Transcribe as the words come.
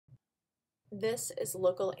This is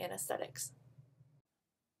local anesthetics.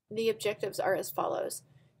 The objectives are as follows.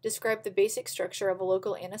 Describe the basic structure of a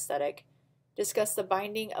local anesthetic. Discuss the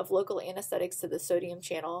binding of local anesthetics to the sodium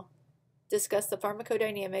channel. Discuss the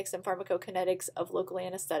pharmacodynamics and pharmacokinetics of local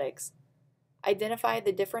anesthetics. Identify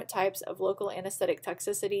the different types of local anesthetic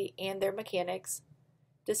toxicity and their mechanics.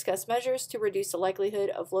 Discuss measures to reduce the likelihood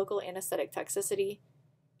of local anesthetic toxicity,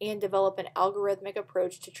 and develop an algorithmic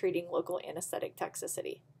approach to treating local anesthetic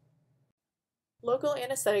toxicity. Local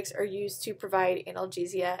anesthetics are used to provide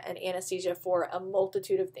analgesia and anesthesia for a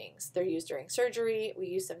multitude of things. They're used during surgery, we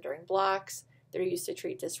use them during blocks, they're used to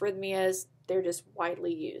treat dysrhythmias, they're just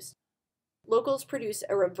widely used. Locals produce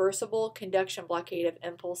a reversible conduction blockade of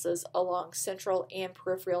impulses along central and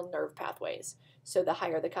peripheral nerve pathways. So the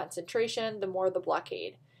higher the concentration, the more the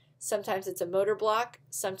blockade. Sometimes it's a motor block,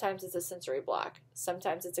 sometimes it's a sensory block,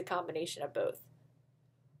 sometimes it's a combination of both.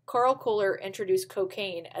 Karl Kohler introduced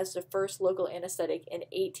cocaine as the first local anesthetic in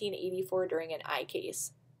 1884 during an eye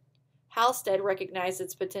case. Halsted recognized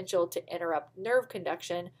its potential to interrupt nerve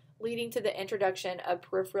conduction, leading to the introduction of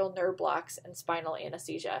peripheral nerve blocks and spinal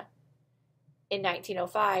anesthesia. In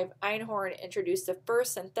 1905, Einhorn introduced the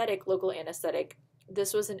first synthetic local anesthetic.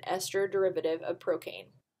 This was an ester derivative of procaine.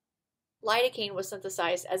 Lidocaine was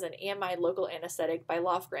synthesized as an amide local anesthetic by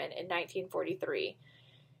Lofgren in 1943.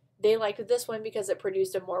 They liked this one because it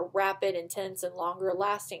produced a more rapid, intense, and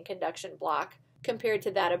longer-lasting conduction block compared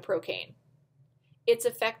to that of procaine. It's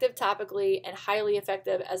effective topically and highly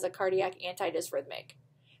effective as a cardiac antidysrhythmic.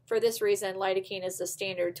 For this reason, lidocaine is the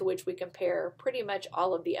standard to which we compare pretty much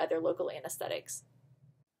all of the other local anesthetics.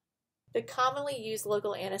 The commonly used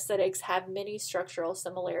local anesthetics have many structural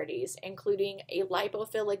similarities, including a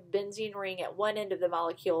lipophilic benzene ring at one end of the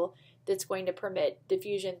molecule that's going to permit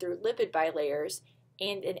diffusion through lipid bilayers,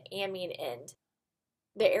 and an amine end.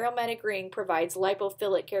 The aromatic ring provides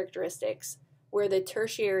lipophilic characteristics, where the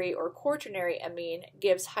tertiary or quaternary amine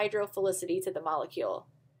gives hydrophilicity to the molecule.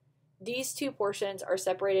 These two portions are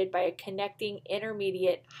separated by a connecting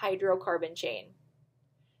intermediate hydrocarbon chain.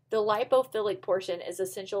 The lipophilic portion is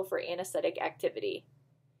essential for anesthetic activity.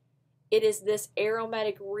 It is this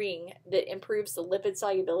aromatic ring that improves the lipid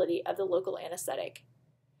solubility of the local anesthetic.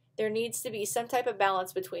 There needs to be some type of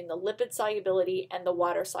balance between the lipid solubility and the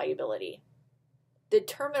water solubility. The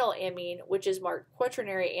terminal amine, which is marked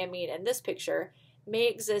quaternary amine in this picture, may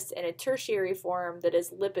exist in a tertiary form that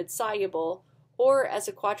is lipid soluble or as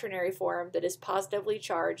a quaternary form that is positively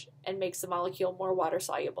charged and makes the molecule more water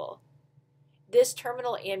soluble. This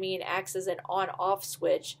terminal amine acts as an on-off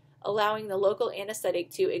switch, allowing the local anesthetic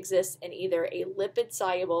to exist in either a lipid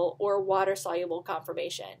soluble or water soluble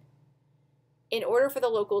conformation. In order for the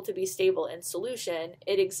local to be stable in solution,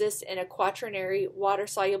 it exists in a quaternary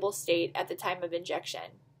water-soluble state at the time of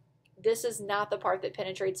injection. This is not the part that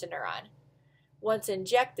penetrates a neuron. Once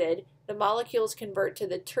injected, the molecules convert to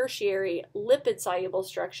the tertiary lipid-soluble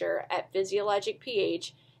structure at physiologic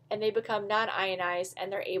pH, and they become non-ionized and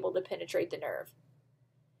they're able to penetrate the nerve.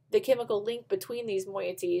 The chemical link between these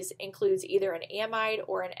moieties includes either an amide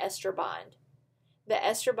or an ester bond. The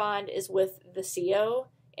ester bond is with the CO,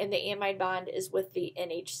 and the amide bond is with the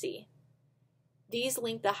NHC. These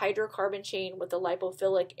link the hydrocarbon chain with the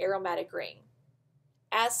lipophilic aromatic ring.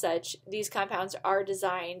 As such, these compounds are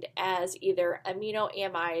designed as either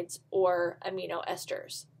aminoamides or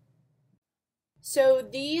aminoesters. So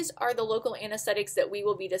these are the local anesthetics that we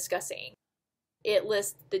will be discussing. It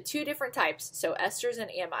lists the two different types, so esters and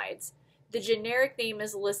amides. The generic name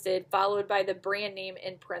is listed followed by the brand name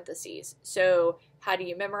in parentheses. So how do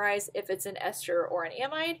you memorize if it's an ester or an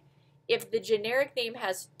amide? If the generic name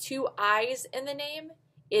has two I's in the name,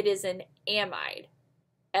 it is an amide.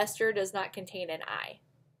 Ester does not contain an I.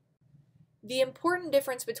 The important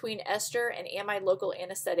difference between ester and amide local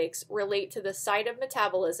anesthetics relate to the site of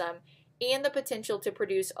metabolism and the potential to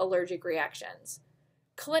produce allergic reactions.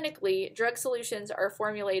 Clinically, drug solutions are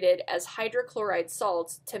formulated as hydrochloride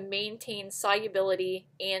salts to maintain solubility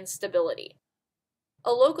and stability.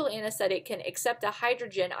 A local anesthetic can accept a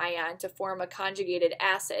hydrogen ion to form a conjugated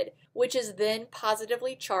acid, which is then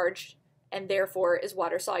positively charged and therefore is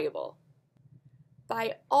water soluble.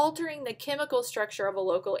 By altering the chemical structure of a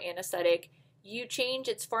local anesthetic, you change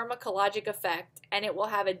its pharmacologic effect and it will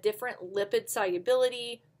have a different lipid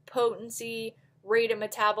solubility, potency, rate of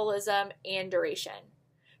metabolism, and duration.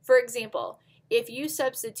 For example, if you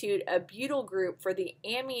substitute a butyl group for the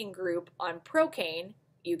amine group on procaine,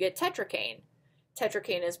 you get tetracaine.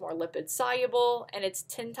 Tetracaine is more lipid soluble and it's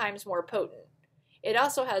 10 times more potent. It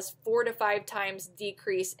also has 4 to 5 times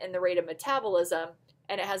decrease in the rate of metabolism,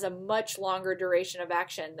 and it has a much longer duration of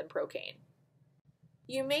action than procaine.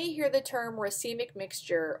 You may hear the term racemic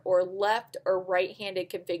mixture or left or right-handed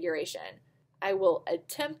configuration. I will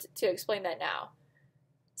attempt to explain that now.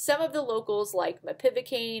 Some of the locals like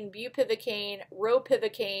mepivacaine, bupivacaine,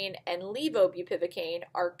 ropivacaine, and levobupivacaine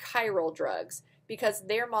are chiral drugs because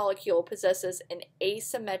their molecule possesses an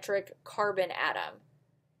asymmetric carbon atom.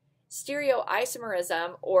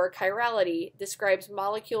 Stereoisomerism, or chirality, describes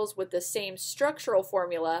molecules with the same structural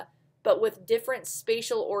formula but with different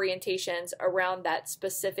spatial orientations around that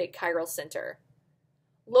specific chiral center.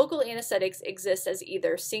 Local anesthetics exist as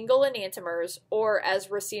either single enantiomers or as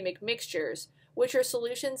racemic mixtures, which are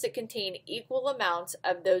solutions that contain equal amounts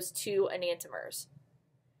of those two enantiomers.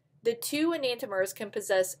 The two enantiomers can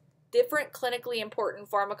possess different clinically important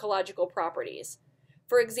pharmacological properties.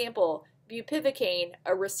 For example, bupivacaine,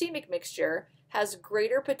 a racemic mixture, has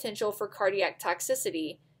greater potential for cardiac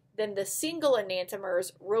toxicity than the single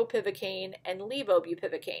enantiomers ropivacaine and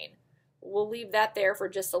levobupivacaine. We'll leave that there for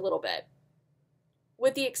just a little bit.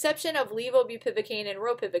 With the exception of levobupivacaine and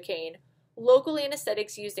ropivacaine, local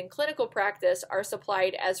anesthetics used in clinical practice are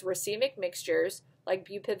supplied as racemic mixtures, like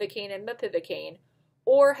bupivacaine and mepivacaine,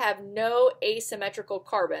 or have no asymmetrical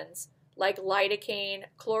carbons, like lidocaine,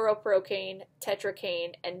 chloroprocaine,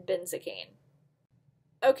 tetracaine, and benzocaine.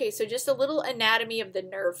 Okay, so just a little anatomy of the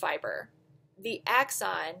nerve fiber. The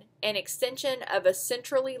axon, an extension of a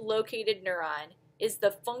centrally located neuron, is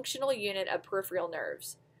the functional unit of peripheral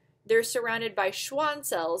nerves. They're surrounded by Schwann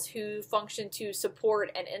cells who function to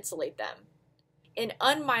support and insulate them. In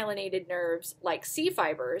unmyelinated nerves, like C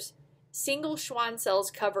fibers, single Schwann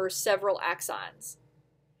cells cover several axons.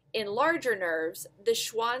 In larger nerves, the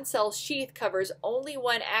Schwann cell sheath covers only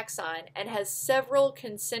one axon and has several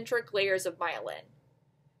concentric layers of myelin.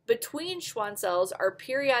 Between Schwann cells are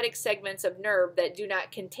periodic segments of nerve that do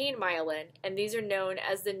not contain myelin, and these are known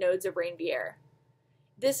as the nodes of Ranvier.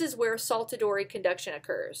 This is where saltatory conduction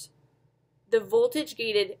occurs. The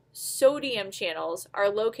voltage-gated sodium channels are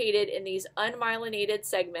located in these unmyelinated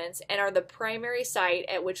segments and are the primary site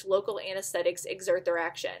at which local anesthetics exert their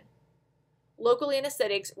action. Local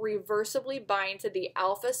anesthetics reversibly bind to the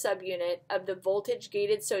alpha subunit of the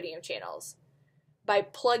voltage-gated sodium channels. By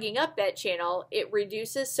plugging up that channel, it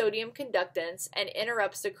reduces sodium conductance and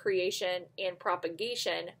interrupts the creation and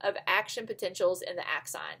propagation of action potentials in the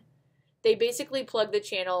axon. They basically plug the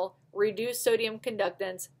channel, reduce sodium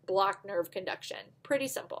conductance, block nerve conduction. Pretty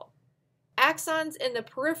simple. Axons in the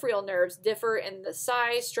peripheral nerves differ in the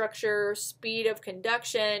size, structure, speed of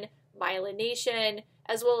conduction, myelination,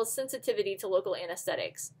 as well as sensitivity to local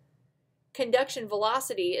anesthetics. Conduction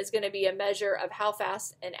velocity is going to be a measure of how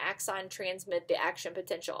fast an axon transmits the action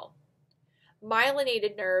potential.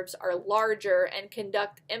 Myelinated nerves are larger and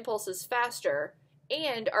conduct impulses faster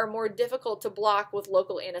and are more difficult to block with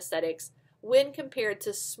local anesthetics when compared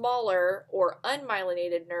to smaller or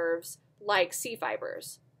unmyelinated nerves like C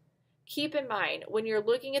fibers. Keep in mind when you're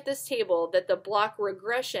looking at this table that the block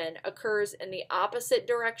regression occurs in the opposite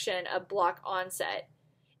direction of block onset.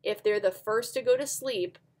 If they're the first to go to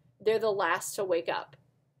sleep, they're the last to wake up.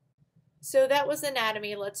 So that was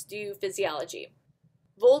anatomy. Let's do physiology.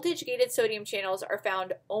 Voltage-gated sodium channels are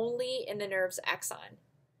found only in the nerve's axon.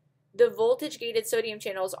 The voltage-gated sodium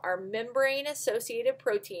channels are membrane-associated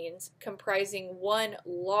proteins comprising one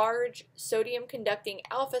large sodium-conducting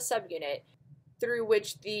alpha subunit through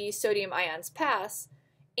which the sodium ions pass,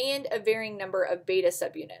 and a varying number of beta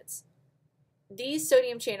subunits. These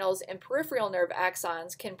sodium channels in peripheral nerve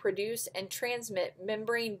axons can produce and transmit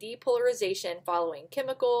membrane depolarization following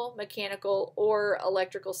chemical, mechanical, or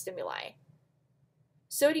electrical stimuli.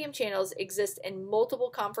 Sodium channels exist in multiple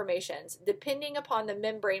conformations depending upon the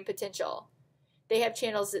membrane potential. They have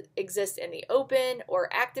channels that exist in the open or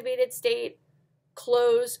activated state,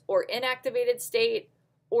 closed or inactivated state,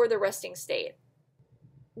 or the resting state.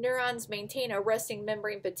 Neurons maintain a resting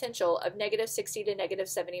membrane potential of -60 to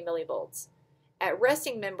 -70 millivolts. At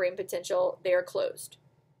resting membrane potential, they are closed.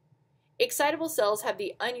 Excitable cells have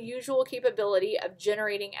the unusual capability of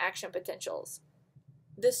generating action potentials.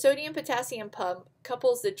 The sodium-potassium pump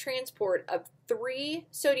couples the transport of 3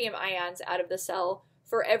 sodium ions out of the cell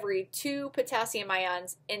for every 2 potassium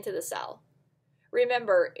ions into the cell.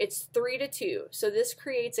 Remember, it's 3 to 2, so this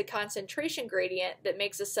creates a concentration gradient that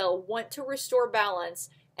makes a cell want to restore balance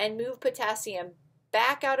and move potassium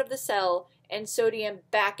back out of the cell and sodium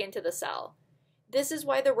back into the cell. This is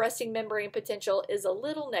why the resting membrane potential is a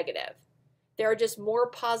little negative. There are just more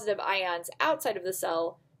positive ions outside of the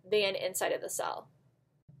cell than inside of the cell.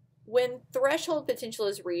 When threshold potential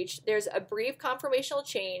is reached, there's a brief conformational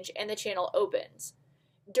change and the channel opens.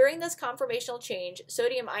 During this conformational change,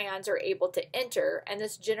 sodium ions are able to enter, and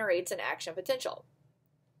this generates an action potential.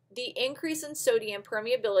 The increase in sodium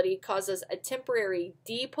permeability causes a temporary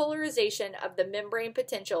depolarization of the membrane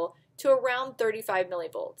potential to around 35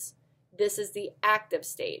 millivolts. This is the active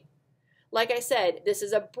state. Like I said, this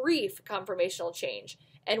is a brief conformational change,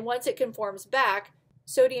 and once it conforms back,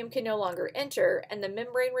 sodium can no longer enter and the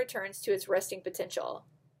membrane returns to its resting potential.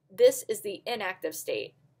 This is the inactive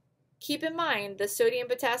state. Keep in mind, the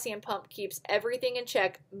sodium-potassium pump keeps everything in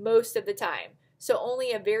check most of the time, so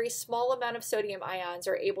only a very small amount of sodium ions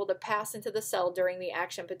are able to pass into the cell during the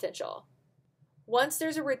action potential. Once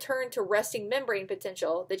there's a return to resting membrane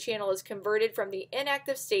potential, the channel is converted from the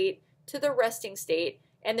inactive state to the resting state,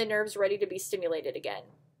 and the nerve's ready to be stimulated again.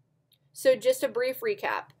 So just a brief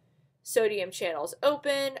recap. Sodium channels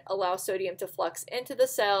open, allow sodium to flux into the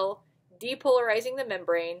cell, depolarizing the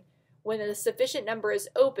membrane. When a sufficient number is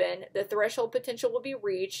open, the threshold potential will be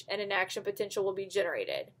reached and an action potential will be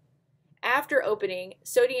generated. After opening,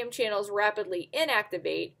 sodium channels rapidly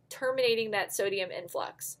inactivate, terminating that sodium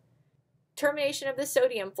influx. Termination of the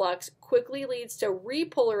sodium flux quickly leads to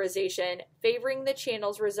repolarization, favoring the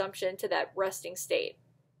channel's resumption to that resting state.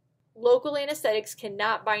 Local anesthetics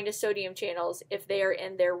cannot bind to sodium channels if they are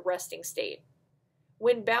in their resting state.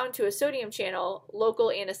 When bound to a sodium channel, local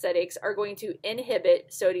anesthetics are going to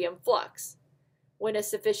inhibit sodium flux. When a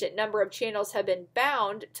sufficient number of channels have been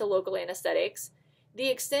bound to local anesthetics, the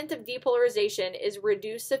extent of depolarization is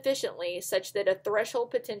reduced sufficiently such that a threshold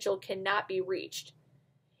potential cannot be reached.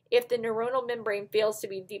 If the neuronal membrane fails to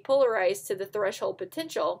be depolarized to the threshold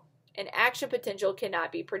potential, an action potential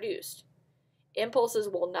cannot be produced. Impulses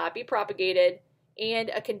will not be propagated, and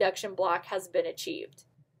a conduction block has been achieved.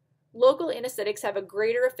 Local anesthetics have a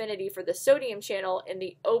greater affinity for the sodium channel in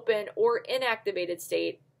the open or inactivated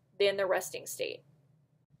state than the resting state.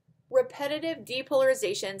 Repetitive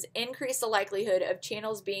depolarizations increase the likelihood of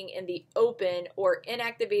channels being in the open or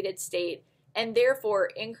inactivated state and therefore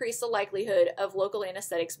increase the likelihood of local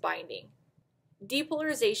anesthetics binding.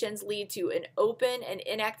 Depolarizations lead to an open and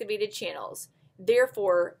inactivated channels.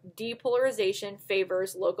 Therefore, depolarization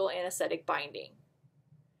favors local anesthetic binding.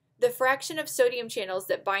 The fraction of sodium channels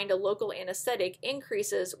that bind a local anesthetic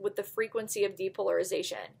increases with the frequency of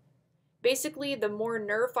depolarization. Basically, the more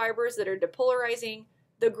nerve fibers that are depolarizing,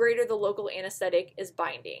 the greater the local anesthetic is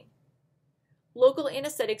binding. Local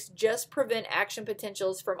anesthetics just prevent action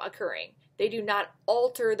potentials from occurring. They do not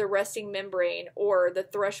alter the resting membrane or the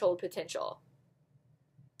threshold potential.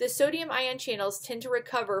 The sodium ion channels tend to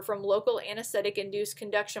recover from local anesthetic-induced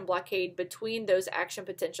conduction blockade between those action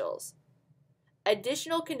potentials.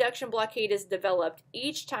 Additional conduction blockade is developed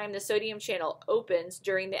each time the sodium channel opens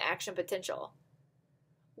during the action potential.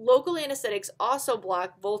 Local anesthetics also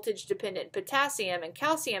block voltage-dependent potassium and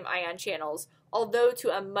calcium ion channels, although to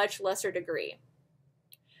a much lesser degree.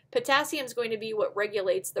 Potassium is going to be what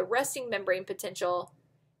regulates the resting membrane potential.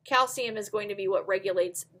 Calcium is going to be what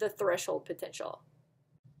regulates the threshold potential.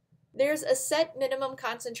 There's a set minimum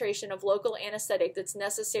concentration of local anesthetic that's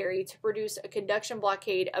necessary to produce a conduction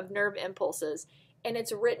blockade of nerve impulses, and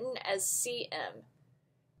it's written as CM.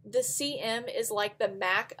 The CM is like the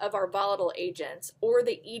MAC of our volatile agents, or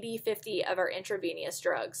the ED50 of our intravenous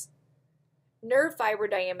drugs. Nerve fiber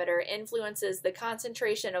diameter influences the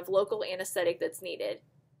concentration of local anesthetic that's needed.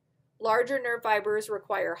 Larger nerve fibers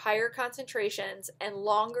require higher concentrations and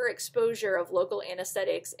longer exposure of local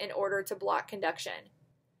anesthetics in order to block conduction.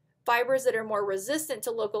 Fibers that are more resistant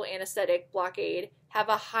to local anesthetic blockade have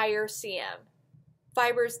a higher CM.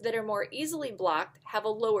 Fibers that are more easily blocked have a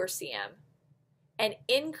lower CM. An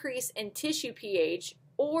increase in tissue pH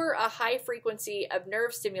or a high frequency of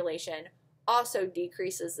nerve stimulation also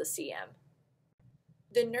decreases the CM.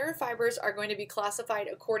 The nerve fibers are going to be classified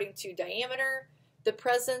according to diameter, the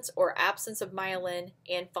presence or absence of myelin,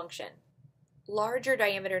 and function. Larger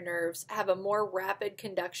diameter nerves have a more rapid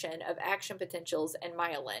conduction of action potentials and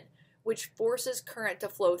myelin, which forces current to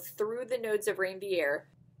flow through the nodes of Ranvier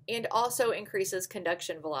and also increases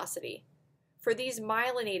conduction velocity. For these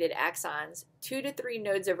myelinated axons, 2 to 3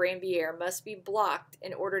 nodes of Ranvier must be blocked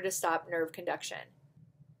in order to stop nerve conduction.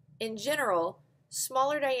 In general,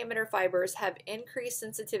 smaller diameter fibers have increased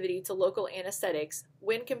sensitivity to local anesthetics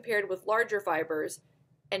when compared with larger fibers,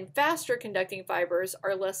 and faster conducting fibers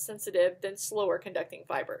are less sensitive than slower conducting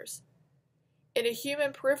fibers. In a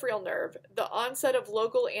human peripheral nerve, the onset of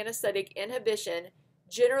local anesthetic inhibition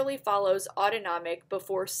generally follows autonomic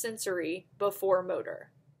before sensory before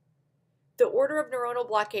motor. The order of neuronal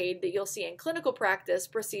blockade that you'll see in clinical practice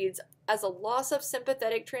proceeds as a loss of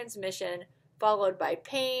sympathetic transmission, followed by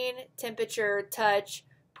pain, temperature, touch,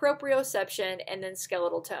 proprioception, and then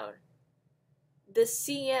skeletal tone. The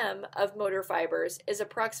CM of motor fibers is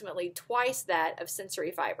approximately twice that of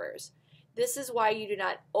sensory fibers. This is why you do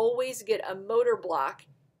not always get a motor block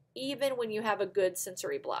even when you have a good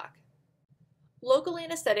sensory block. Local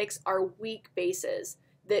anesthetics are weak bases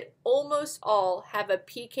that almost all have a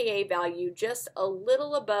pKa value just a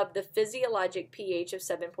little above the physiologic pH of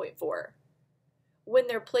 7.4. When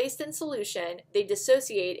they're placed in solution, they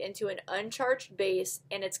dissociate into an uncharged base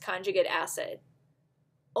and its conjugate acid.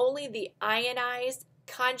 Only the ionized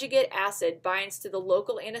conjugate acid binds to the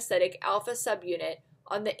local anesthetic alpha subunit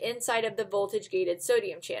on the inside of the voltage-gated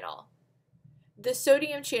sodium channel. The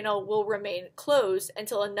sodium channel will remain closed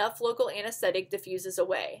until enough local anesthetic diffuses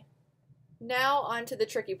away. Now on to the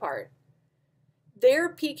tricky part. Their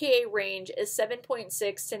pKa range is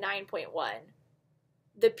 7.6 to 9.1.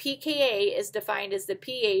 The pKa is defined as the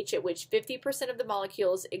pH at which 50% of the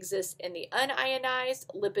molecules exist in the unionized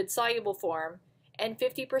lipid-soluble form and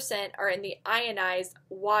 50% are in the ionized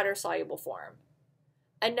water-soluble form.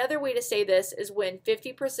 Another way to say this is when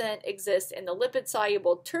 50% exists in the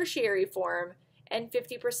lipid-soluble tertiary form and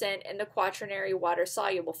 50% in the quaternary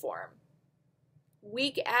water-soluble form.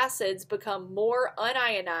 Weak acids become more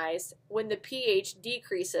unionized when the pH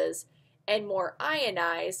decreases and more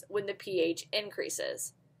ionized when the pH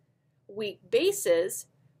increases. Weak bases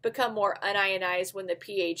become more unionized when the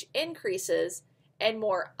pH increases and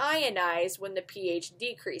more ionized when the pH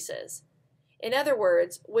decreases. In other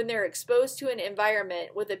words, when they're exposed to an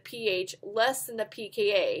environment with a pH less than the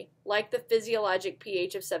pKa, like the physiologic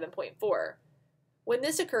pH of 7.4, when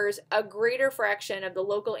this occurs, a greater fraction of the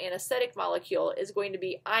local anesthetic molecule is going to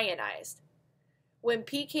be ionized. When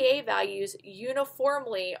pKa values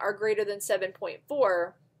uniformly are greater than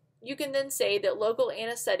 7.4, you can then say that local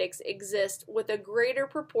anesthetics exist with a greater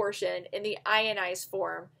proportion in the ionized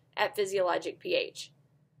form at physiologic pH.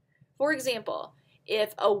 For example,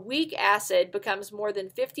 if a weak acid becomes more than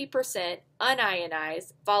 50%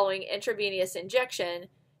 unionized following intravenous injection,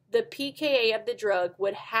 the pKa of the drug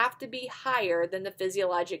would have to be higher than the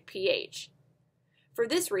physiologic pH. For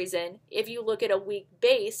this reason, if you look at a weak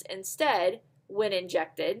base instead, when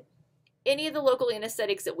injected, any of the local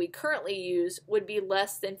anesthetics that we currently use would be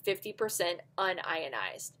less than 50%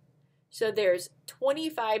 unionized. So there's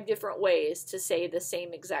 25 different ways to say the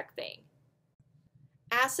same exact thing.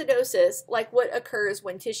 Acidosis, like what occurs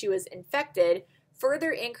when tissue is infected,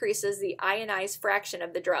 further increases the ionized fraction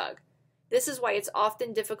of the drug. This is why it's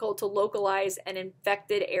often difficult to localize an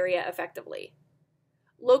infected area effectively.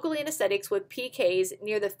 Local anesthetics with pKs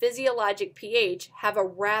near the physiologic pH have a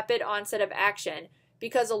rapid onset of action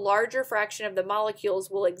because a larger fraction of the molecules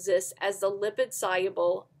will exist as the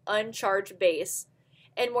lipid-soluble, uncharged base,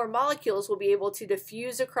 and more molecules will be able to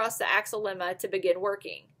diffuse across the axonema to begin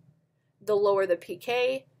working. The lower the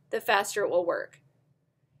pK, the faster it will work.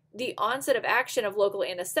 The onset of action of local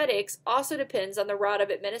anesthetics also depends on the route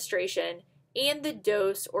of administration and the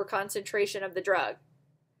dose or concentration of the drug.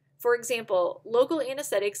 For example, local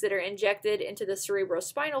anesthetics that are injected into the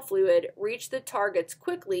cerebrospinal fluid reach the targets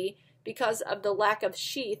quickly because of the lack of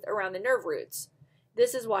sheath around the nerve roots.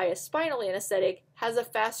 This is why a spinal anesthetic has a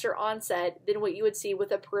faster onset than what you would see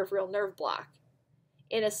with a peripheral nerve block.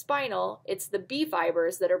 In a spinal, it's the B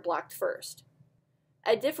fibers that are blocked first.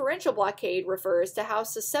 A differential blockade refers to how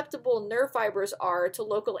susceptible nerve fibers are to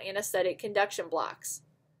local anesthetic conduction blocks.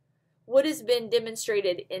 What has been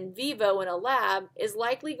demonstrated in vivo in a lab is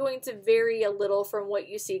likely going to vary a little from what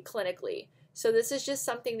you see clinically, so this is just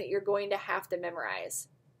something that you're going to have to memorize.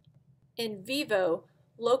 In vivo,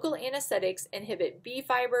 local anesthetics inhibit B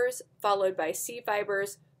fibers, followed by C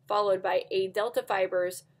fibers, followed by A delta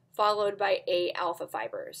fibers, followed by A alpha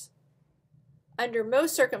fibers. Under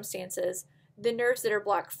most circumstances, the nerves that are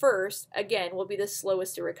blocked first, again, will be the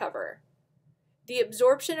slowest to recover. The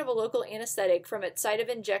absorption of a local anesthetic from its site of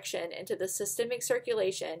injection into the systemic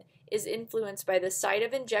circulation is influenced by the site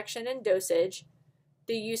of injection and dosage,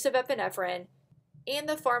 the use of epinephrine, and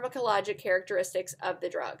the pharmacologic characteristics of the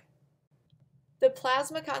drug. The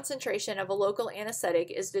plasma concentration of a local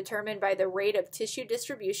anesthetic is determined by the rate of tissue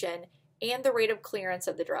distribution and the rate of clearance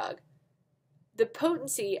of the drug. The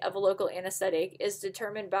potency of a local anesthetic is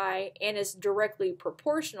determined by and is directly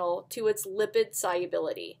proportional to its lipid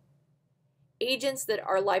solubility. Agents that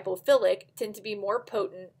are lipophilic tend to be more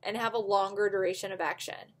potent and have a longer duration of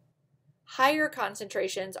action. Higher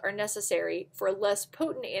concentrations are necessary for less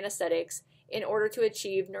potent anesthetics in order to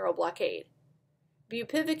achieve neuroblockade.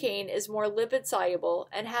 Bupivacaine is more lipid soluble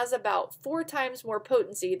and has about 4 times more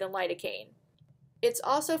potency than lidocaine. It's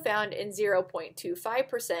also found in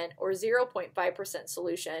 0.25% or 0.5%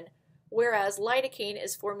 solution, whereas lidocaine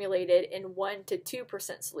is formulated in 1 to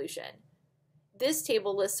 2% solution. This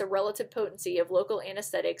table lists the relative potency of local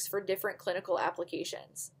anesthetics for different clinical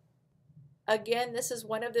applications. Again, this is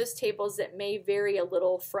one of those tables that may vary a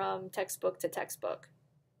little from textbook to textbook.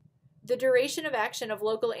 The duration of action of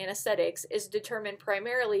local anesthetics is determined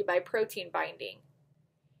primarily by protein binding.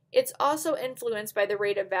 It's also influenced by the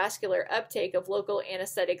rate of vascular uptake of local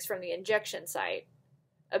anesthetics from the injection site.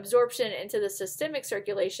 Absorption into the systemic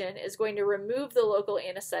circulation is going to remove the local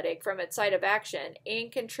anesthetic from its site of action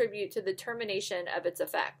and contribute to the termination of its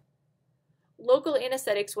effect. Local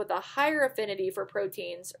anesthetics with a higher affinity for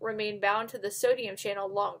proteins remain bound to the sodium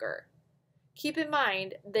channel longer. Keep in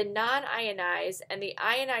mind, the non-ionized and the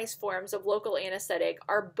ionized forms of local anesthetic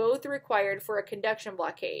are both required for a conduction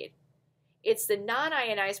blockade. It's the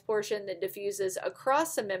non-ionized portion that diffuses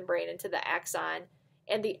across the membrane into the axon,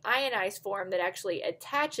 and the ionized form that actually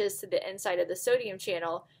attaches to the inside of the sodium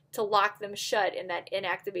channel to lock them shut in that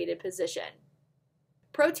inactivated position.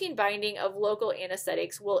 Protein binding of local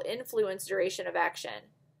anesthetics will influence duration of action.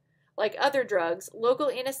 Like other drugs, local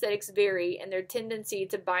anesthetics vary in their tendency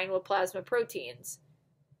to bind with plasma proteins.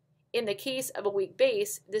 In the case of a weak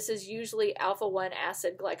base, this is usually alpha-1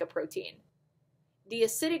 acid glycoprotein. The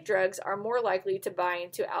acidic drugs are more likely to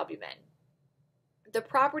bind to albumin. The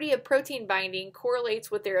property of protein binding correlates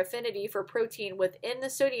with their affinity for protein within the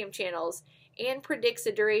sodium channels and predicts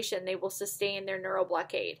the duration they will sustain their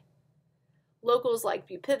neuroblockade. Locals like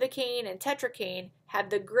bupivacaine and tetracaine have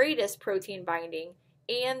the greatest protein binding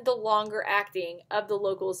and the longer acting of the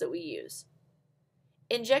locals that we use.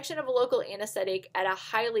 Injection of a local anesthetic at a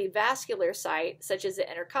highly vascular site, such as the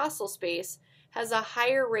intercostal space, has a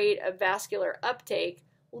higher rate of vascular uptake,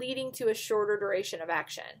 leading to a shorter duration of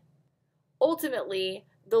action. Ultimately,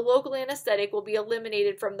 the local anesthetic will be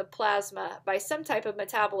eliminated from the plasma by some type of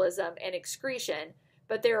metabolism and excretion,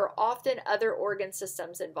 but there are often other organ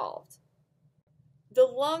systems involved. The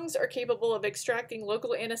lungs are capable of extracting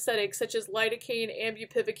local anesthetics such as lidocaine and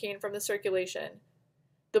bupivacaine from the circulation.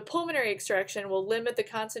 The pulmonary extraction will limit the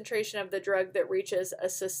concentration of the drug that reaches a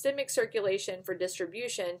systemic circulation for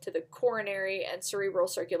distribution to the coronary and cerebral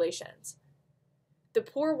circulations. The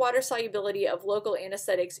poor water solubility of local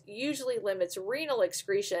anesthetics usually limits renal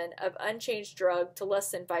excretion of unchanged drug to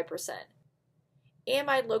less than 5%.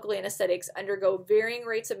 Amide local anesthetics undergo varying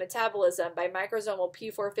rates of metabolism by microsomal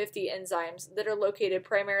P450 enzymes that are located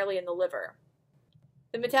primarily in the liver.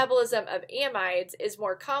 The metabolism of amides is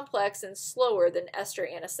more complex and slower than ester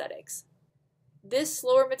anesthetics. This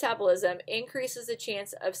slower metabolism increases the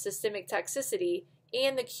chance of systemic toxicity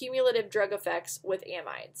and the cumulative drug effects with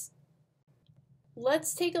amides.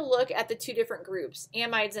 Let's take a look at the two different groups,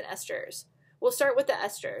 amides and esters. We'll start with the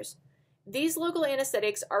esters. These local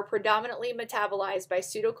anesthetics are predominantly metabolized by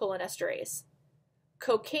pseudocholinesterase.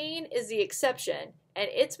 Cocaine is the exception, and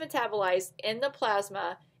it's metabolized in the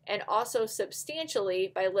plasma and also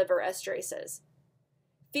substantially by liver esterases.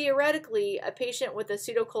 Theoretically, a patient with a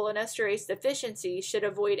pseudocholinesterase deficiency should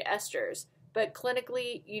avoid esters, but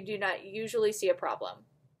clinically you do not usually see a problem.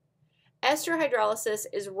 Ester hydrolysis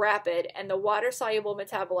is rapid and the water-soluble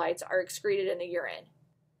metabolites are excreted in the urine.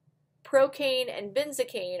 Procaine and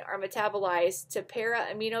benzocaine are metabolized to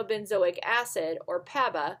para-aminobenzoic acid, or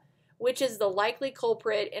PABA, which is the likely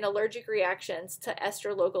culprit in allergic reactions to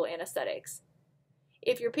ester local anesthetics.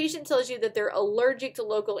 If your patient tells you that they're allergic to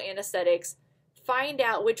local anesthetics, find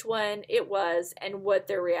out which one it was and what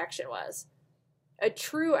their reaction was. A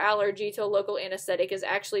true allergy to a local anesthetic is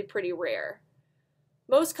actually pretty rare.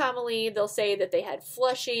 Most commonly, they'll say that they had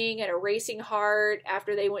flushing and a racing heart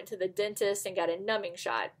after they went to the dentist and got a numbing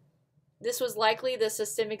shot. This was likely the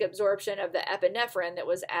systemic absorption of the epinephrine that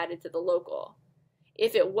was added to the local.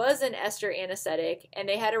 If it was an ester anesthetic and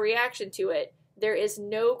they had a reaction to it, there is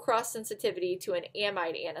no cross-sensitivity to an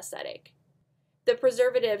amide anesthetic. The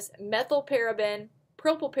preservatives methylparaben,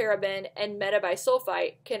 propylparaben, and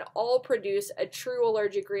metabisulfite can all produce a true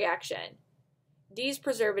allergic reaction. These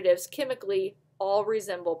preservatives chemically all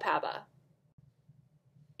resemble PABA.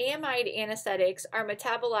 Amide anesthetics are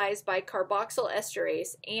metabolized by carboxyl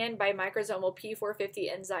esterase and by microsomal P450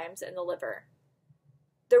 enzymes in the liver.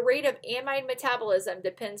 The rate of amide metabolism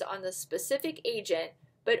depends on the specific agent,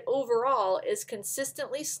 but overall is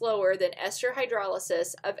consistently slower than ester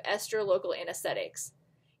hydrolysis of ester local anesthetics.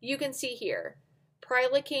 You can see here,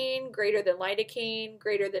 prilocaine greater than lidocaine,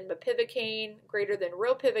 greater than bupivacaine, greater than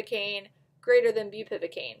ropivacaine, greater than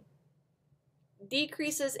bupivacaine.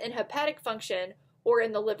 Decreases in hepatic function or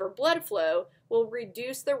in the liver blood flow will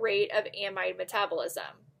reduce the rate of amide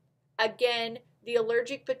metabolism. Again, the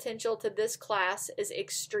allergic potential to this class is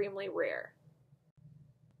extremely rare.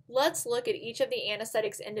 Let's look at each of the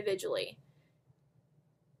anesthetics individually.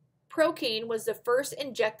 Procaine was the first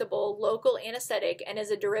injectable local anesthetic and is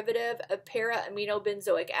a derivative of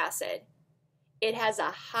para-aminobenzoic acid. It has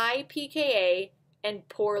a high pKa and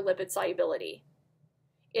poor lipid solubility.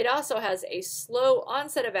 It also has a slow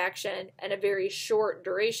onset of action and a very short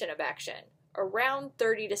duration of action, around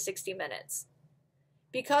 30 to 60 minutes.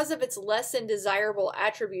 Because of its less than desirable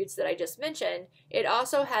attributes that I just mentioned, it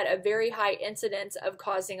also had a very high incidence of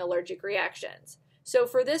causing allergic reactions. So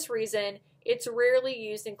for this reason, it's rarely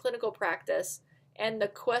used in clinical practice, and the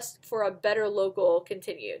quest for a better local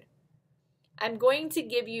continued. I'm going to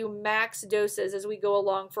give you max doses as we go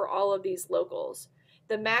along for all of these locals.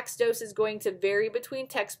 The max dose is going to vary between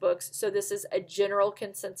textbooks, so this is a general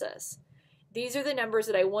consensus. These are the numbers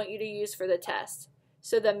that I want you to use for the test.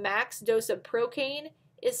 So the max dose of Procaine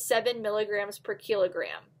is 7 milligrams per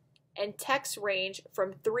kilogram, and texts range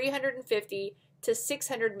from 350 to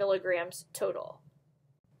 600 milligrams total.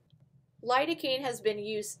 Lidocaine has been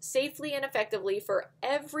used safely and effectively for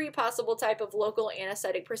every possible type of local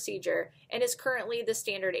anesthetic procedure and is currently the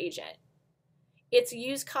standard agent. It's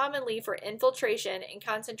used commonly for infiltration in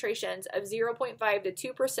concentrations of 0.5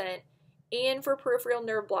 to 2% and for peripheral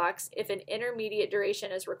nerve blocks if an intermediate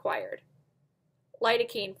duration is required.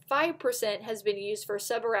 Lidocaine 5% has been used for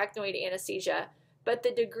subarachnoid anesthesia, but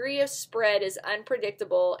the degree of spread is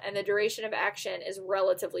unpredictable and the duration of action is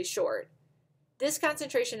relatively short. This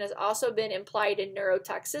concentration has also been implied in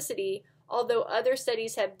neurotoxicity, although other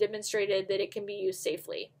studies have demonstrated that it can be used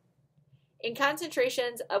safely. In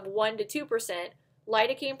concentrations of 1 to 2%,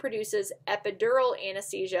 lidocaine produces epidural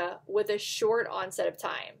anesthesia with a short onset of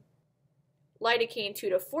time. Lidocaine 2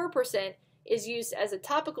 to 4% is used as a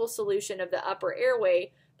topical solution of the upper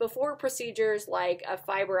airway before procedures like a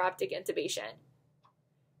fiber optic intubation.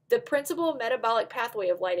 The principal metabolic pathway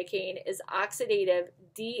of lidocaine is oxidative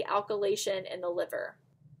dealkylation in the liver.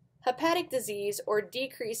 Hepatic disease or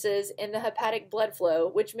decreases in the hepatic blood flow,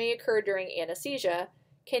 which may occur during anesthesia,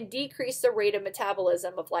 can decrease the rate of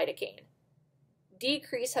metabolism of lidocaine.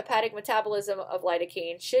 Decreased hepatic metabolism of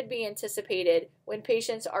lidocaine should be anticipated when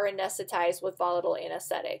patients are anesthetized with volatile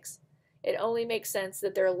anesthetics. It only makes sense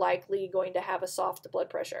that they're likely going to have a soft blood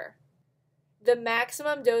pressure. The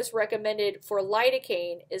maximum dose recommended for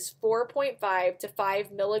lidocaine is 4.5 to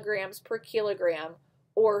 5 milligrams per kilogram,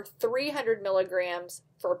 or 300 milligrams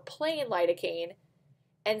for plain lidocaine,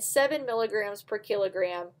 and 7 milligrams per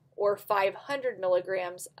kilogram, or 500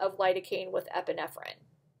 milligrams of lidocaine with epinephrine.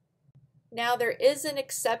 Now, there is an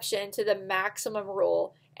exception to the maximum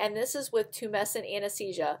rule, and this is with tumescent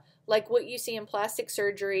anesthesia, like what you see in plastic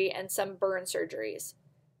surgery and some burn surgeries.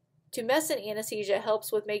 Tumescent anesthesia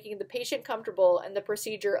helps with making the patient comfortable and the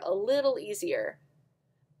procedure a little easier.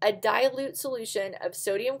 A dilute solution of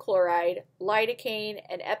sodium chloride, lidocaine,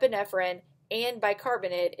 and epinephrine and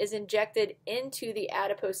bicarbonate is injected into the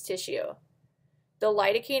adipose tissue. The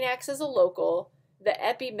lidocaine acts as a local, the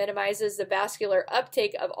epi minimizes the vascular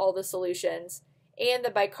uptake of all the solutions, and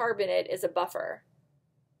the bicarbonate is a buffer.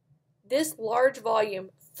 This large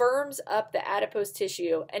volume firms up the adipose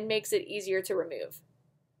tissue and makes it easier to remove.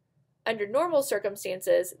 Under normal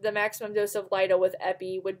circumstances, the maximum dose of Lido with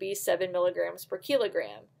epi would be 7 milligrams per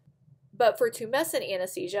kilogram. But for tumescent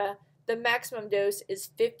anesthesia, the maximum dose is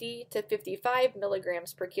 50 to 55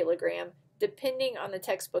 milligrams per kilogram, depending on the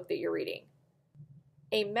textbook that you're reading.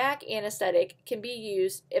 A MAC anesthetic can be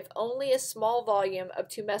used if only a small volume of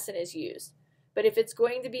tumescent is used, but if it's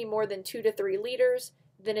going to be more than 2 to 3 liters,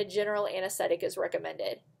 then a general anesthetic is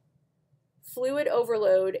recommended. Fluid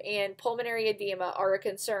overload and pulmonary edema are a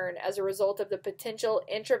concern as a result of the potential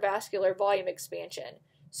intravascular volume expansion,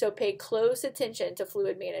 so pay close attention to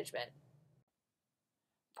fluid management.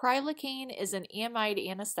 Prilocaine is an amide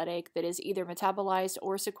anesthetic that is either metabolized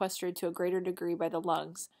or sequestered to a greater degree by the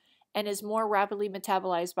lungs, and is more rapidly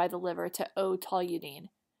metabolized by the liver to O-toluidine.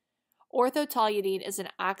 Orthotoluidine is an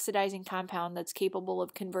oxidizing compound that's capable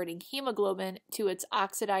of converting hemoglobin to its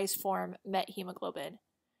oxidized form methemoglobin.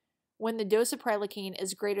 When the dose of prilocaine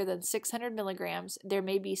is greater than 600 milligrams, there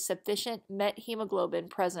may be sufficient methemoglobin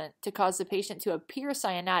present to cause the patient to appear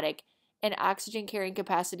cyanotic, and oxygen carrying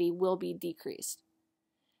capacity will be decreased.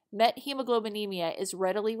 Methemoglobinemia is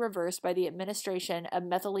readily reversed by the administration of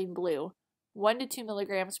methylene blue, 1 to 2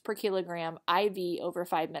 milligrams per kilogram IV over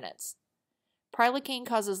 5 minutes. Prilocaine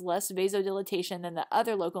causes less vasodilatation than the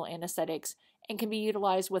other local anesthetics and can be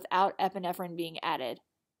utilized without epinephrine being added.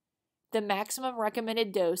 The maximum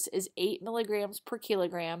recommended dose is 8 milligrams per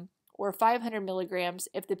kilogram, or 500 milligrams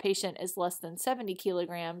if the patient is less than 70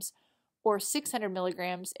 kilograms, or 600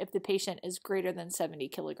 milligrams if the patient is greater than 70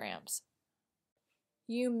 kilograms.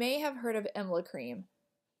 You may have heard of Emla cream.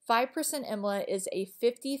 5% Emla is a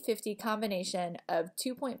 50-50 combination of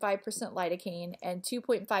 2.5% lidocaine and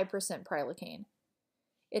 2.5% prilocaine.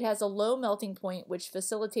 It has a low melting point which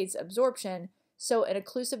facilitates absorption, so an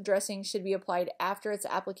occlusive dressing should be applied after its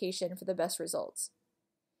application for the best results.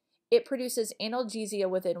 It produces analgesia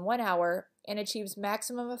within 1 hour and achieves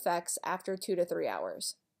maximum effects after 2 to 3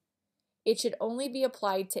 hours. It should only be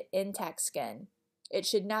applied to intact skin. It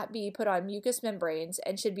should not be put on mucous membranes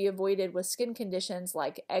and should be avoided with skin conditions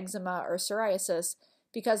like eczema or psoriasis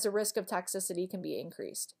because the risk of toxicity can be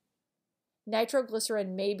increased.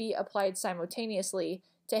 Nitroglycerin may be applied simultaneously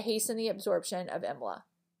to hasten the absorption of EMLA.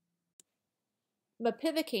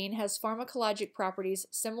 Mepivacaine has pharmacologic properties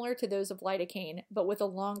similar to those of lidocaine, but with a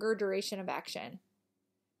longer duration of action.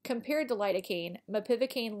 Compared to lidocaine,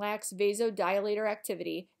 mepivacaine lacks vasodilator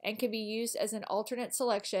activity and can be used as an alternate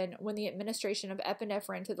selection when the administration of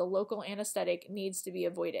epinephrine to the local anesthetic needs to be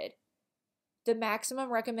avoided. The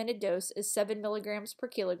maximum recommended dose is 7 mg per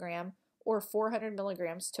kilogram, or 400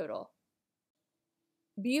 mg total.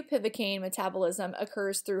 Bupivacaine metabolism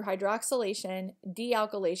occurs through hydroxylation,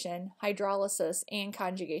 dealkylation, hydrolysis, and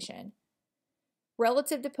conjugation.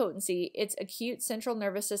 Relative to potency, its acute central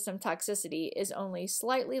nervous system toxicity is only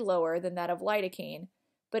slightly lower than that of lidocaine,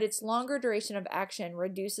 but its longer duration of action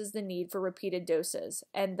reduces the need for repeated doses,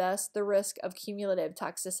 and thus the risk of cumulative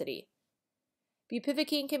toxicity.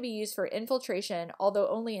 Bupivacaine can be used for infiltration, although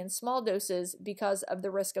only in small doses because of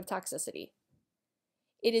the risk of toxicity.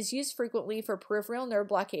 It is used frequently for peripheral nerve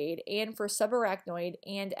blockade and for subarachnoid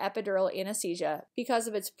and epidural anesthesia because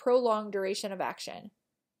of its prolonged duration of action.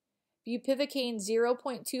 Bupivacaine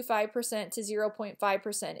 0.25% to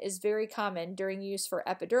 0.5% is very common during use for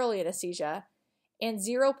epidural anesthesia, and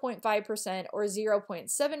 0.5% or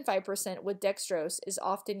 0.75% with dextrose is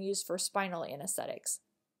often used for spinal anesthetics.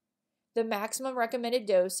 The maximum recommended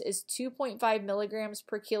dose is 2.5 mg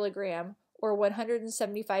per kilogram or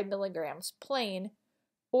 175 mg plain,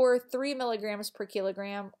 or 3 mg per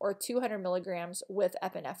kilogram or 200 mg with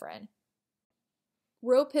epinephrine.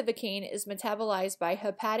 Ropivacaine is metabolized by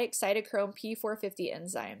hepatic cytochrome P450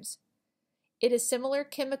 enzymes. It is similar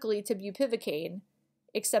chemically to bupivacaine,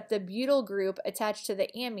 except the butyl group attached to the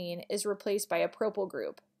amine is replaced by a propyl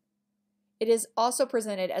group. It is also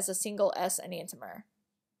presented as a single S enantiomer.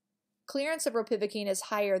 Clearance of ropivacaine is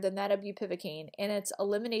higher than that of bupivacaine, and its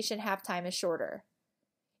elimination half-time is shorter.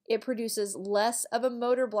 It produces less of a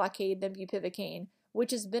motor blockade than bupivacaine,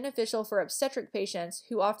 which is beneficial for obstetric patients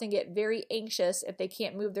who often get very anxious if they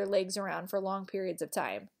can't move their legs around for long periods of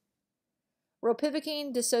time.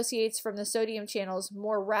 Ropivacaine dissociates from the sodium channels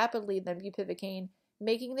more rapidly than bupivacaine,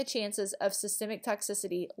 making the chances of systemic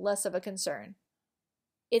toxicity less of a concern.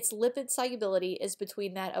 Its lipid solubility is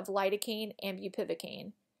between that of lidocaine and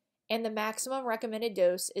bupivacaine, and the maximum recommended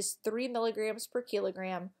dose is 3 mg per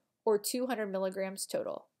kilogram or 200 mg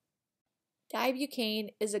total. Dibucaine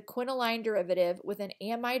is a quinoline derivative with an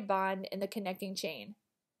amide bond in the connecting chain.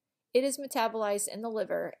 It is metabolized in the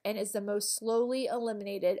liver and is the most slowly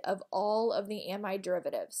eliminated of all of the amide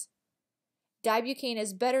derivatives. Dibucaine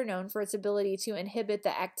is better known for its ability to inhibit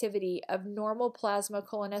the activity of normal plasma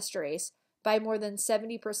cholinesterase by more than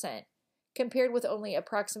 70%, compared with only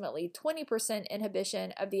approximately 20%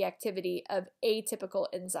 inhibition of the activity of atypical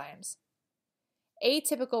enzymes.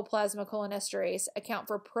 Atypical plasma cholinesterase account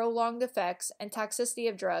for prolonged effects and toxicity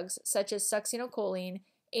of drugs such as succinylcholine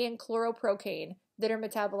and chloroprocaine that are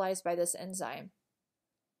metabolized by this enzyme.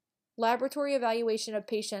 Laboratory evaluation of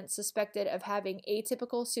patients suspected of having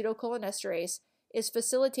atypical pseudocholinesterase is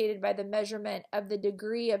facilitated by the measurement of the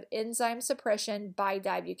degree of enzyme suppression by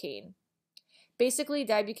dibucaine. Basically,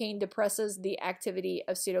 dibucaine depresses the activity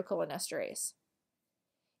of pseudocholinesterase.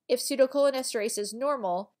 If pseudocholinesterase is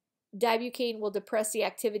normal, dibucaine will depress the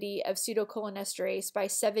activity of pseudocholinesterase by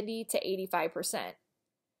 70 to 85%.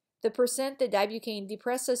 The percent that dibucaine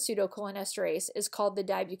depresses pseudocholinesterase is called the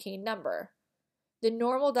dibucaine number. The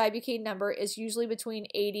normal dibucaine number is usually between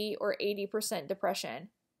 80 or 80% depression.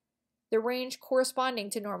 The range corresponding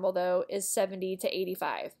to normal, though, is 70 to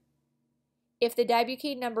 85. If the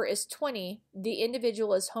dibucaine number is 20, the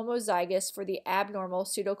individual is homozygous for the abnormal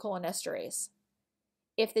pseudocholinesterase.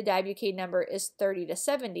 If the dibucaine number is 30 to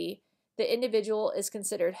 70, the individual is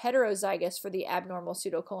considered heterozygous for the abnormal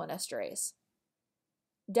pseudocholinesterase.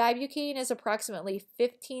 Dibucaine is approximately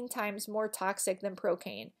 15 times more toxic than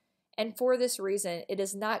procaine, and for this reason, it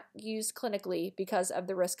is not used clinically because of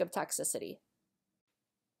the risk of toxicity.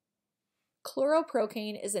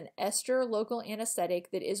 Chloroprocaine is an ester local